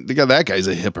 I mean, that guy's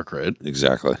a hypocrite.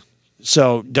 Exactly.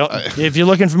 So if you're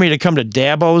looking for me to come to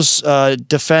Dabo's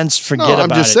defense, forget about it.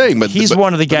 I'm just saying, but he's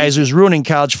one of the guys who's ruining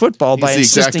college football by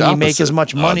insisting he make as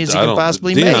much money as he can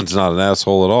possibly make. Dion's not an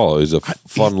asshole at all. He's a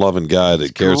fun-loving guy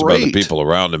that cares about the people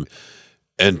around him.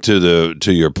 And to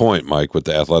your point, Mike, with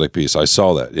the athletic piece, I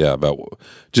saw that. Yeah, about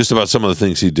some of the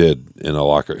things he did in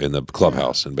the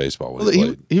clubhouse in baseball when he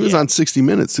played. He was on 60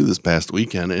 Minutes too this past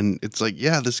weekend, and it's like,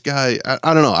 this guy.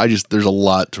 I don't know. There's a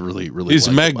lot to really. He's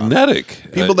like magnetic.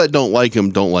 People that don't like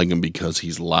him because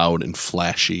he's loud and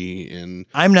flashy and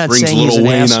I'm not brings saying he's Lil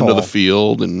an Wayne asshole. onto the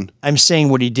field. And I'm saying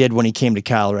what he did when he came to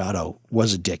Colorado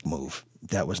was a dick move.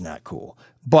 That was not cool.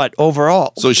 But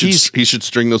overall, so he should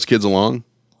string those kids along.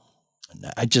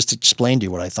 I just explained to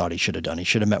you what I thought he should have done. He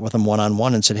should have met with them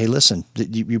one-on-one and said, hey, listen,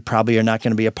 you probably are not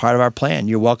going to be a part of our plan.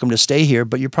 You're welcome to stay here,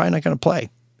 but you're probably not going to play.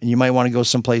 And you might want to go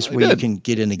someplace where you can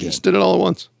get in the game. Just did it all at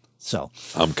once. So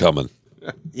I'm coming.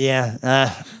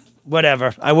 Yeah,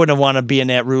 whatever. I wouldn't want to be in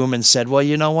that room and said, well,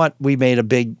 you know what? We made a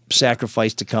big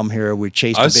sacrifice to come here. We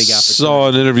chased a big opportunity. I saw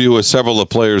an interview with several of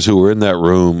the players who were in that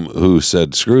room who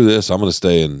said, screw this. I'm going to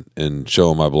stay and show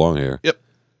them I belong here. Yep.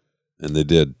 And they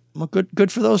did. Well,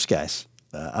 good for those guys.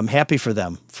 I'm happy for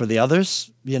them. For the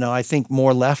others, I think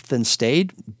more left than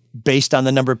stayed based on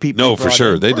the number of people. No, for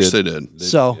sure. They did.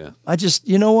 So I just,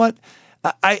 you know what?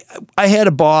 I had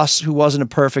a boss who wasn't a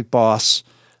perfect boss,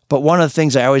 but one of the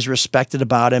things I always respected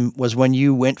about him was when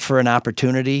you went for an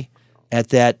opportunity at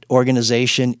that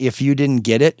organization, if you didn't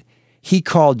get it, he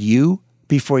called you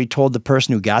before he told the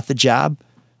person who got the job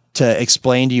to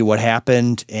explain to you what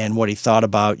happened and what he thought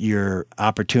about your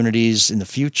opportunities in the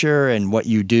future and what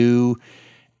you do.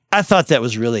 I thought that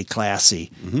was really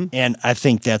classy. And I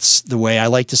think that's the way I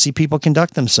like to see people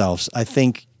conduct themselves. I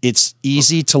think it's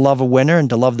easy to love a winner and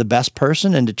to love the best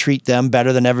person and to treat them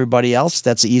better than everybody else.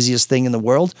 That's the easiest thing in the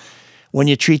world. When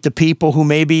you treat the people who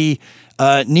maybe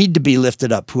need to be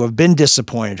lifted up, who have been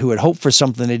disappointed, who had hoped for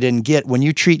something they didn't get, when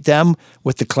you treat them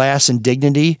with the class and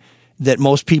dignity that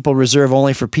most people reserve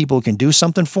only for people who can do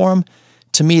something for them,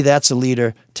 to me, that's a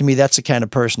leader. To me, that's the kind of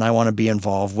person I want to be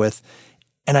involved with.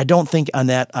 And I don't think on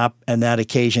that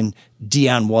occasion,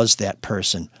 Deion was that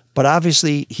person. But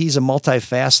obviously, he's a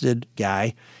multifaceted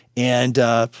guy. And,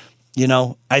 I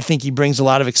think he brings a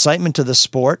lot of excitement to the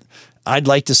sport. I'd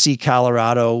like to see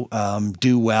Colorado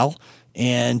do well.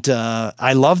 And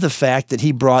I love the fact that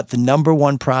he brought the number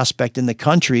one prospect in the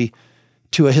country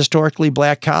to a historically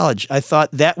black college. I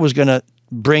thought that was going to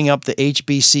bring up the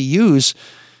HBCUs,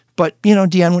 but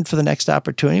Deion went for the next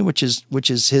opportunity, which is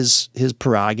his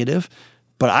prerogative.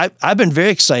 But I've been very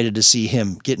excited to see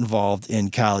him get involved in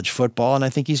college football, and I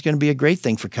think he's going to be a great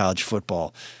thing for college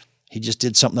football. He just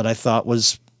did something that I thought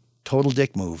was total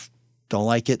dick move. Don't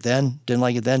like it then, didn't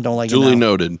like it then, don't like it now. Duly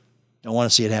noted. Don't want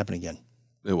to see it happen again.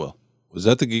 It will. Was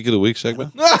that the Geek of the Week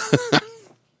segment?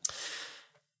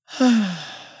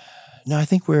 No, I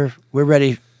think we're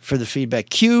ready for the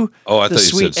feedback. Cue I the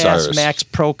thought you said sweet ass Cyrus. Max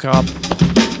Prokop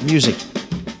music.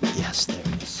 Yes, there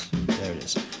it is. There it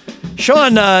is.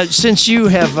 Sean, since you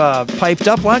have piped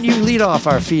up, why don't you lead off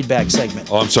our feedback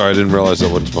segment? Oh, I'm sorry. I didn't realize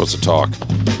I wasn't supposed to talk.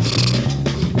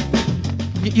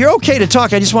 You're okay to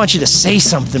talk. I just want you to say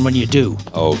something when you do.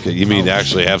 Oh, okay. You mean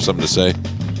actually have something to say?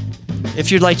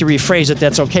 If you'd like to rephrase it,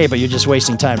 that's okay, but you're just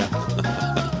wasting time now.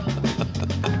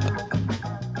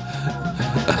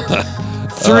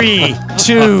 3,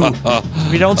 2.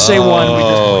 We don't say one.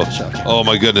 We just okay. Oh,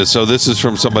 my goodness. So this is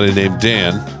from somebody named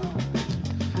Dan.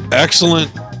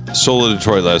 Excellent Solo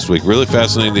Detroit last week. Really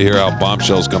fascinating to hear how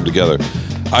bombshells come together.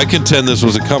 I contend this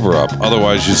was a cover-up.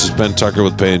 Otherwise, you suspend Tucker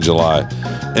with pay in July.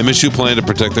 MSU planned to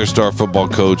protect their star football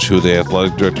coach, who the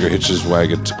athletic director hitches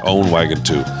his own wagon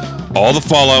to. All the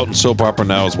fallout in soap opera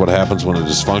now is what happens when a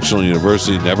dysfunctional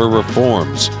university never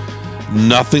reforms.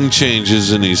 Nothing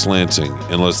changes in East Lansing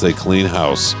unless they clean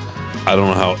house. I don't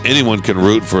know how anyone can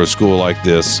root for a school like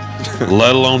this,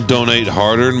 let alone donate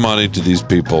hard-earned money to these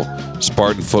people.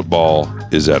 Spartan football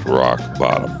is at rock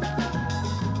bottom.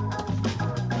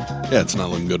 Yeah, it's not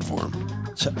looking good for him.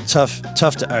 Tough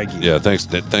to argue. Yeah, thanks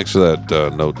for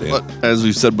that note, Dan. But as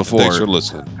we've said before, thanks for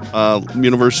listening.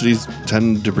 Universities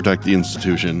tend to protect the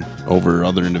institution over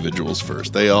other individuals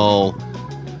first. They don't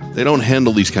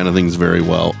handle these kind of things very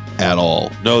well at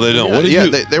all. No, they don't.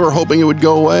 They were hoping it would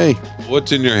go away.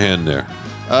 What's in your hand there?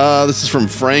 This is from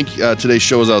Frank. Today's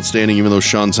show is outstanding, even though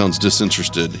Sean sounds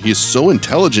disinterested. He is so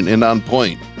intelligent and on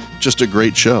point. Just a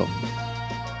great show.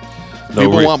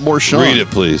 People want more Sean. Read it,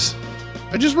 please.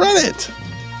 I just read it.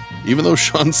 Even though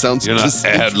Sean sounds You're not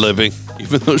ad-libbing.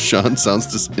 Even though Sean sounds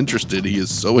disinterested, he is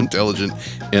so intelligent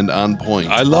and on point.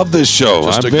 I love this show.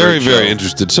 Just I'm very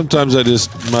interested. Sometimes I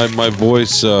just my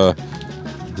voice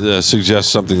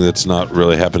suggests something that's not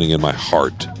really happening in my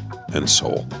heart and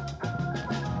soul.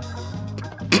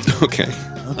 Okay.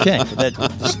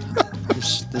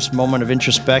 This moment of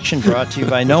introspection brought to you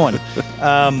by no one.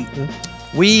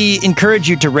 We encourage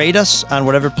you to rate us on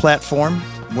whatever platform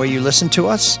where you listen to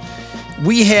us.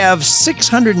 We have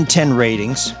 610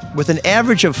 ratings with an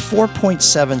average of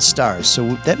 4.7 stars.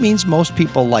 So that means most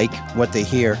people like what they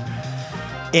hear.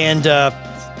 And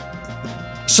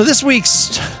so this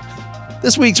week's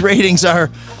ratings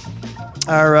are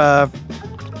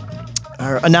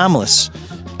anomalous.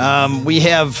 We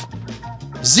have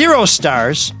 0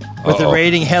 stars with a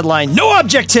rating headline, "No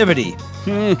objectivity."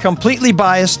 Completely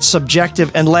biased,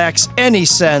 subjective, and lacks any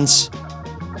sense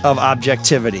of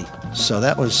objectivity. So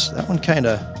that one kind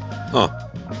of...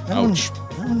 Ouch.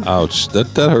 Ouch. That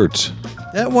hurts.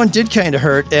 That one did kind of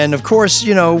hurt. And of course,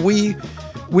 we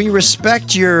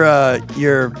respect your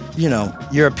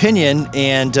opinion,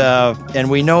 and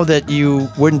we know that you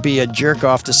wouldn't be a jerk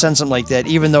off to send something like that,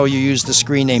 even though you use the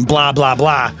screen name blah blah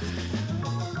blah.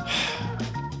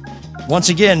 Once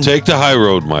again, take the high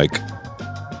road, Mike.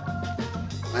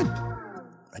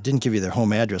 I didn't give you their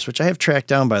home address, which I have tracked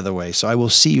down, by the way, so I will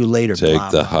see you later. Take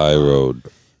the high road.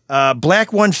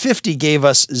 Black 150 gave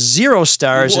us 0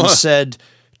 stars and said,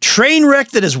 "Train wreck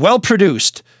that is well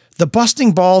produced. The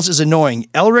busting balls is annoying.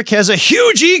 Elric has a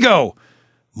huge ego.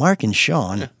 Mark and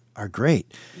Sean are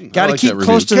great. Got to keep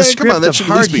close to the script Come on, that of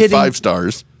should at least be hard-hitting... 5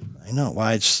 stars. I know. Well,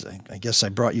 I guess I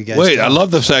brought you guys. Wait, down. I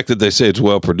love the fact that they say it's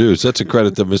well produced. That's a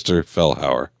credit to Mr.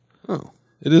 Fellhauer. Oh,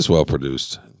 it is well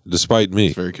produced, despite me.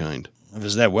 That's very kind. If it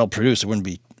was that well produced, it wouldn't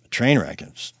be a train wreck.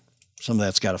 Some of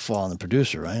that's got to fall on the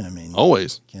producer, right? I mean,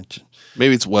 always.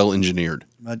 Maybe it's well engineered.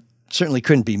 But certainly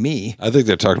couldn't be me. I think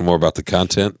they're talking more about the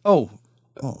content. Oh.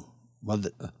 Well,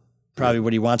 probably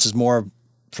what he wants is more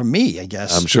from me, I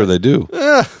guess. I'm sure they do.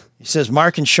 He says,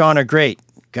 Mark and Sean are great.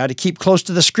 Got to keep close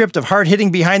to the script of hard-hitting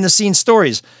behind-the-scenes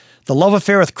stories. The love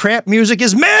affair with crap music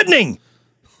is maddening.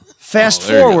 Fast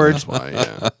forward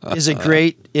is a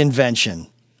great invention.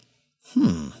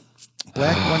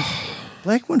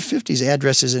 Black 150's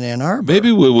address is in Ann Arbor.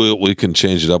 Maybe we can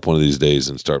change it up one of these days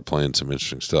and start playing some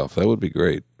interesting stuff. That would be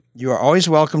great. You are always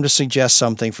welcome to suggest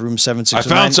something for room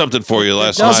 769. I found something for you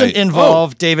last night. It doesn't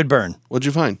involve David Byrne. What'd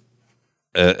you find?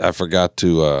 I forgot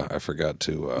to.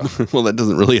 Well, that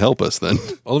doesn't really help us then.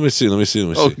 Oh, let me see.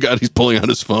 Oh God, he's pulling out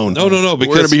his phone. No. Because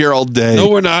we're gonna be here all day. No,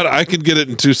 we're not. I can get it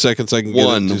in 2 seconds. I can get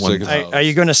it in 2 seconds. Are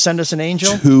you going to send us an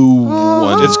angel? 2,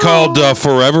 1. It's called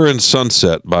 "Forever in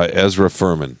Sunset" by Ezra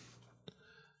Furman.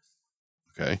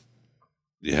 Okay.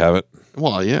 You have it?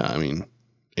 Well, yeah. I mean,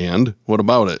 and what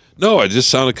about it? No, it just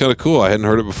sounded kind of cool. I hadn't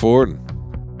heard it before.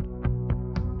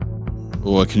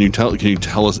 Well, can you tell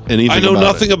us anything? I know about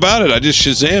nothing about it. I just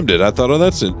Shazammed it. I thought,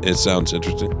 it sounds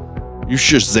interesting. You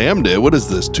Shazammed it. What is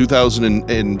this?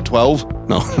 2012?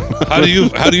 No. How do you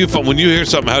when you hear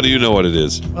something? How do you know what it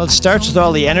is? Well, it starts with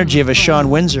all the energy of a Sean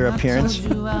Windsor appearance.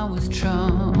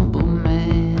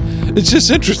 It's just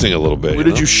interesting a little bit. Where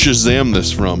did you Shazam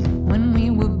this from?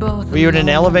 Were you in an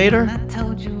elevator?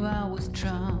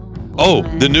 Oh,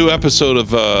 the new episode of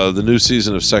the new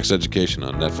season of Sex Education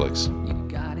on Netflix.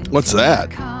 What's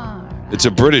that? It's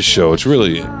a British show. It's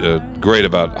really great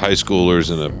about high schoolers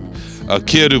and a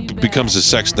kid who becomes a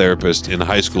sex therapist in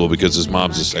high school because his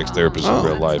mom's a sex therapist in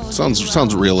real life.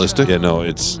 Sounds realistic. Yeah, no,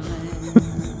 it's...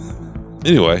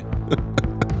 Anyway.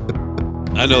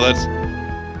 I know that's...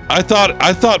 I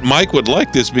thought Mike would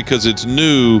like this because it's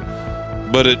new,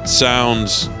 but it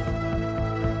sounds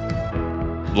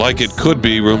like it could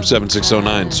be Room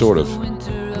 7609, sort of.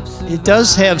 It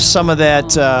does have some of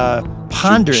that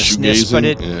ponderousness, but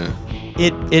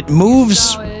it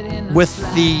moves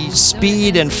with the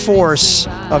speed and force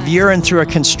of urine through a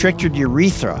constricted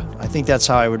urethra. I think that's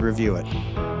how I would review it.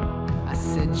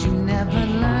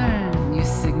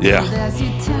 Yeah.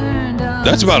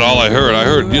 That's about all I heard. I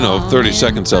heard, 30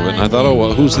 seconds of it, and I thought, oh,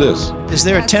 well, who's this? Is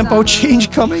there a tempo change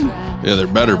coming? Yeah, there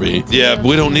better be. Yeah,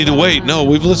 we don't need to wait. No,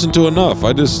 we've listened to enough.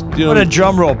 I just, What a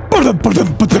drum roll.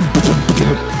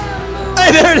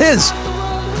 Hey, there it is.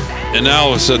 And now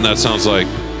all of a sudden that sounds like...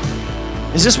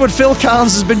 Is this what Phil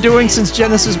Collins has been doing since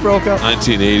Genesis broke up?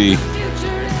 1980.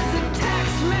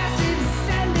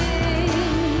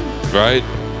 Right?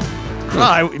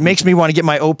 It makes me want to get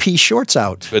my OP shorts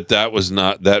out. But that was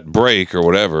not, that break or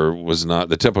whatever was not,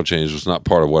 the tempo change was not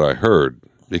part of what I heard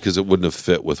because it wouldn't have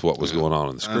fit with what was going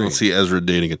on the screen. I don't see Ezra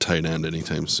dating a tight end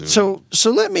anytime soon. So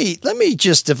let me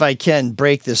just, if I can,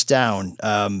 break this down.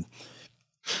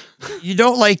 You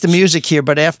don't like the music here,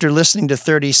 but after listening to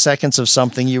 30 seconds of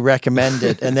something, you recommend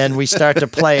it, and then we start to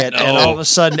play it, and all of a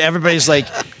sudden everybody's like,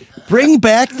 bring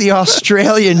back the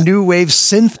Australian new wave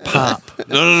synth pop.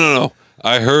 No.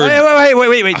 I heard...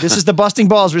 Wait. This is the busting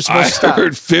balls we're supposed to stop. I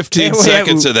heard 15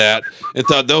 seconds of that and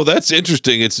thought, no, that's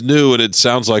interesting. It's new, and it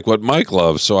sounds like what Mike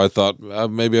loves, so I thought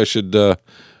maybe I should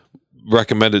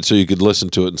recommend it so you could listen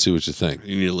to it and see what you think.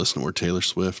 You need to listen to more Taylor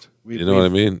Swift. You know what I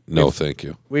mean? No, thank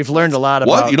you. We've learned a lot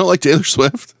about... What? You don't like Taylor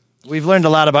Swift? We've learned a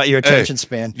lot about your attention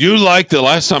span. You liked the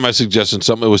last time I suggested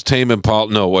something. It was Tame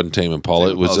Impala. No, it wasn't Tame Impala.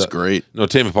 Tame Impala's great. No,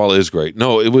 Tame Impala is great.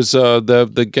 No, it was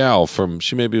the gal from...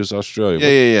 She maybe was Australia.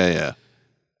 Yeah.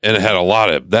 And it had a lot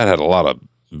of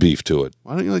beef to it.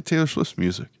 Why don't you like Taylor Swift's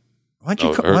music? Why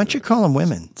don't you call them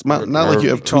women? It's not like you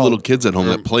have two little kids at home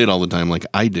that play it all the time like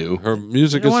I do. Her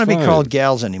music I don't is want to fine. be called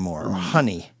gals anymore, or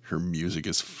honey. Her music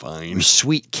is fine. Or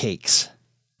sweet cakes.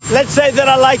 Let's say that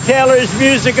I like Taylor's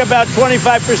music about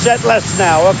 25% less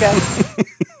now, okay?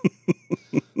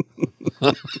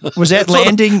 Was that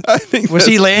landing? Was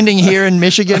he landing here in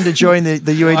Michigan to join the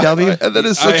UAW? That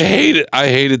is I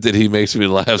hate it that he makes me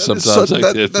laugh sometimes.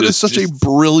 That is such a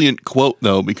brilliant quote,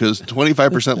 though, because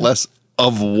 25% less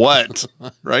of what,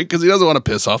 right? Because he doesn't want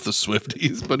to piss off the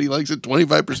Swifties, but he likes it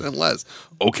 25% less.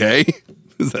 Okay,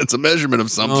 that's a measurement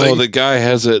of something. Oh, the guy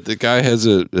has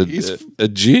a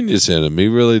genius in him. He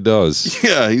really does.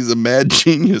 Yeah, he's a mad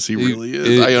genius. He really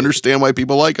is. I understand why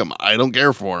people like him. I don't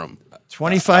care for him.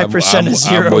 25% of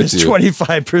zero is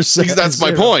 25%. Because that's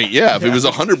my point. Yeah, if it was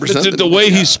 100%. The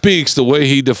way he speaks, the way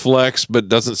he deflects, but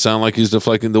doesn't sound like he's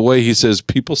deflecting, the way he says,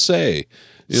 people say.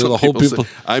 You know, the whole people.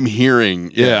 I'm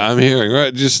hearing. Yeah, I'm hearing.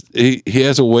 Right. Just he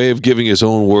has a way of giving his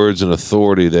own words an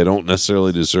authority they don't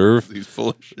necessarily deserve. He's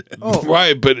full of shit. Oh.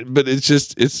 Right, but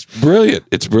it's brilliant.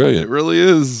 It's brilliant. It really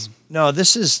is. No,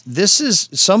 this is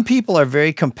some people are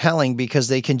very compelling because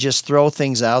they can just throw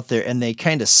things out there and they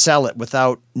kind of sell it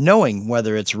without knowing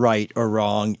whether it's right or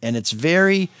wrong, and it's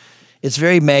very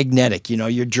magnetic. You know,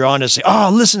 you're drawn to say,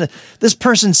 "Oh, listen, this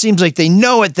person seems like they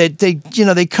know it. That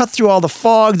they cut through all the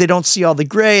fog. They don't see all the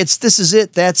gray. This is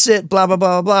it. That's it. Blah blah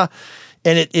blah blah."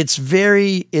 And it's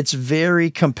very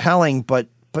compelling. But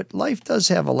life does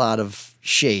have a lot of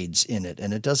shades in it,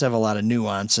 and it does have a lot of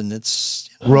nuance, and it's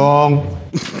wrong.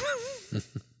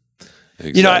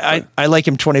 Exactly. You know, I like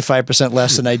him 25%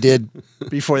 less than I did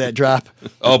before that drop.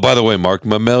 Oh, by the way, Mark,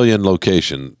 Mammalian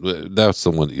Location. That's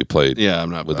the one that you played. Yeah, I'm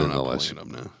not within the pulling last. it up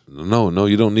now. No,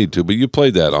 you don't need to. But you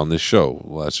played that on this show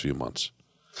the last few months.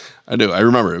 I do. I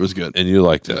remember it was good, and you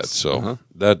liked that. So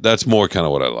that's more kind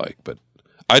of what I like. But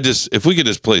if we could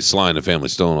just play Sly and the Family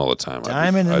Stone all the time,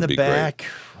 Diamond in the back. Great.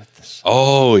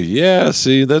 Oh yeah,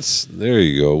 see there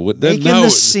you go. Making the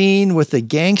scene with the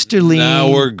gangster lean. Now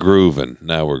we're grooving.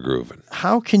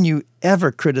 How can you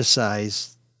ever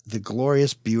criticize the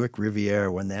glorious Buick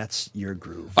Riviera when that's your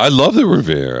groove? I love the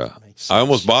Riviera. I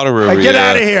almost bought a Riviera. Get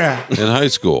out of here! In high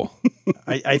school.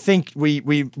 I think we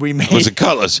may. It was a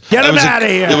Cutlass. Get him out of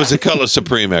here! It was a Cutlass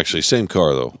Supreme, actually. Same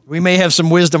car, though. We may have some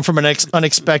wisdom from an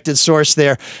unexpected source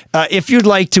there. If you'd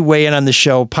like to weigh in on the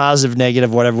show, positive,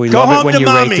 negative, whatever, we love it when you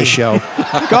rate the show.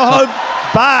 Go home.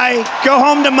 Bye. Go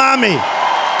home to mommy.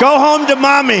 Go home to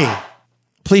mommy.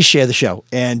 Please share the show,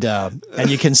 and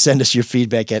you can send us your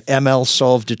feedback at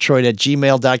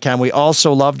mlsolvedetroit@gmail.com. We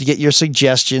also love to get your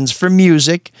suggestions for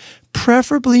music,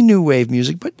 preferably new wave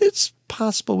music, but it's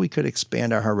possible we could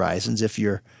expand our horizons if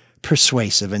you're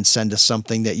persuasive and send us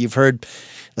something that you've heard,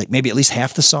 like maybe at least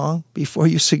half the song before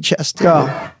you suggest it.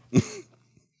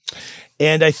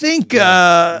 And I think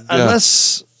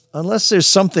unless there's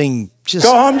something just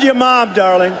go home to your mom,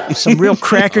 darling. Some real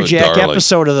crackerjack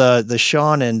episode of the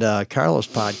Sean and Carlos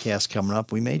podcast coming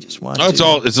up. We may just want.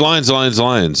 It's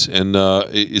Lions, and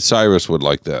Cyrus would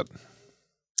like that.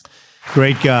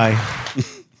 Great guy.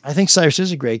 I think Cyrus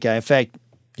is a great guy. In fact,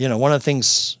 one of the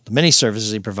things, the many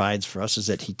services he provides for us is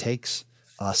that he takes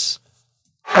us.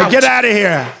 Get out of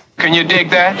here. Can you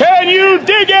dig that? Can you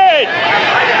dig it?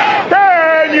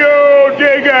 Can you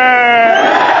dig it?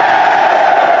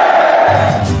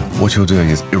 What you're doing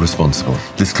is irresponsible.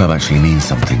 This club actually means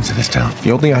something to this town.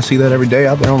 You don't think I see that every day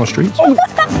out there on the streets? Oh,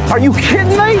 are you kidding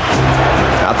me?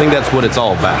 I think that's what it's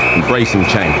all about. Embracing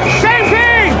change. Same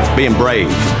thing! Being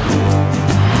brave.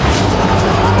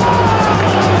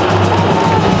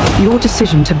 Your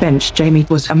decision to bench Jamie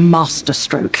was a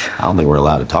masterstroke. I don't think we're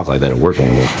allowed to talk like that at work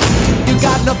anymore. You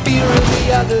got no fear of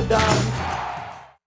the underdog.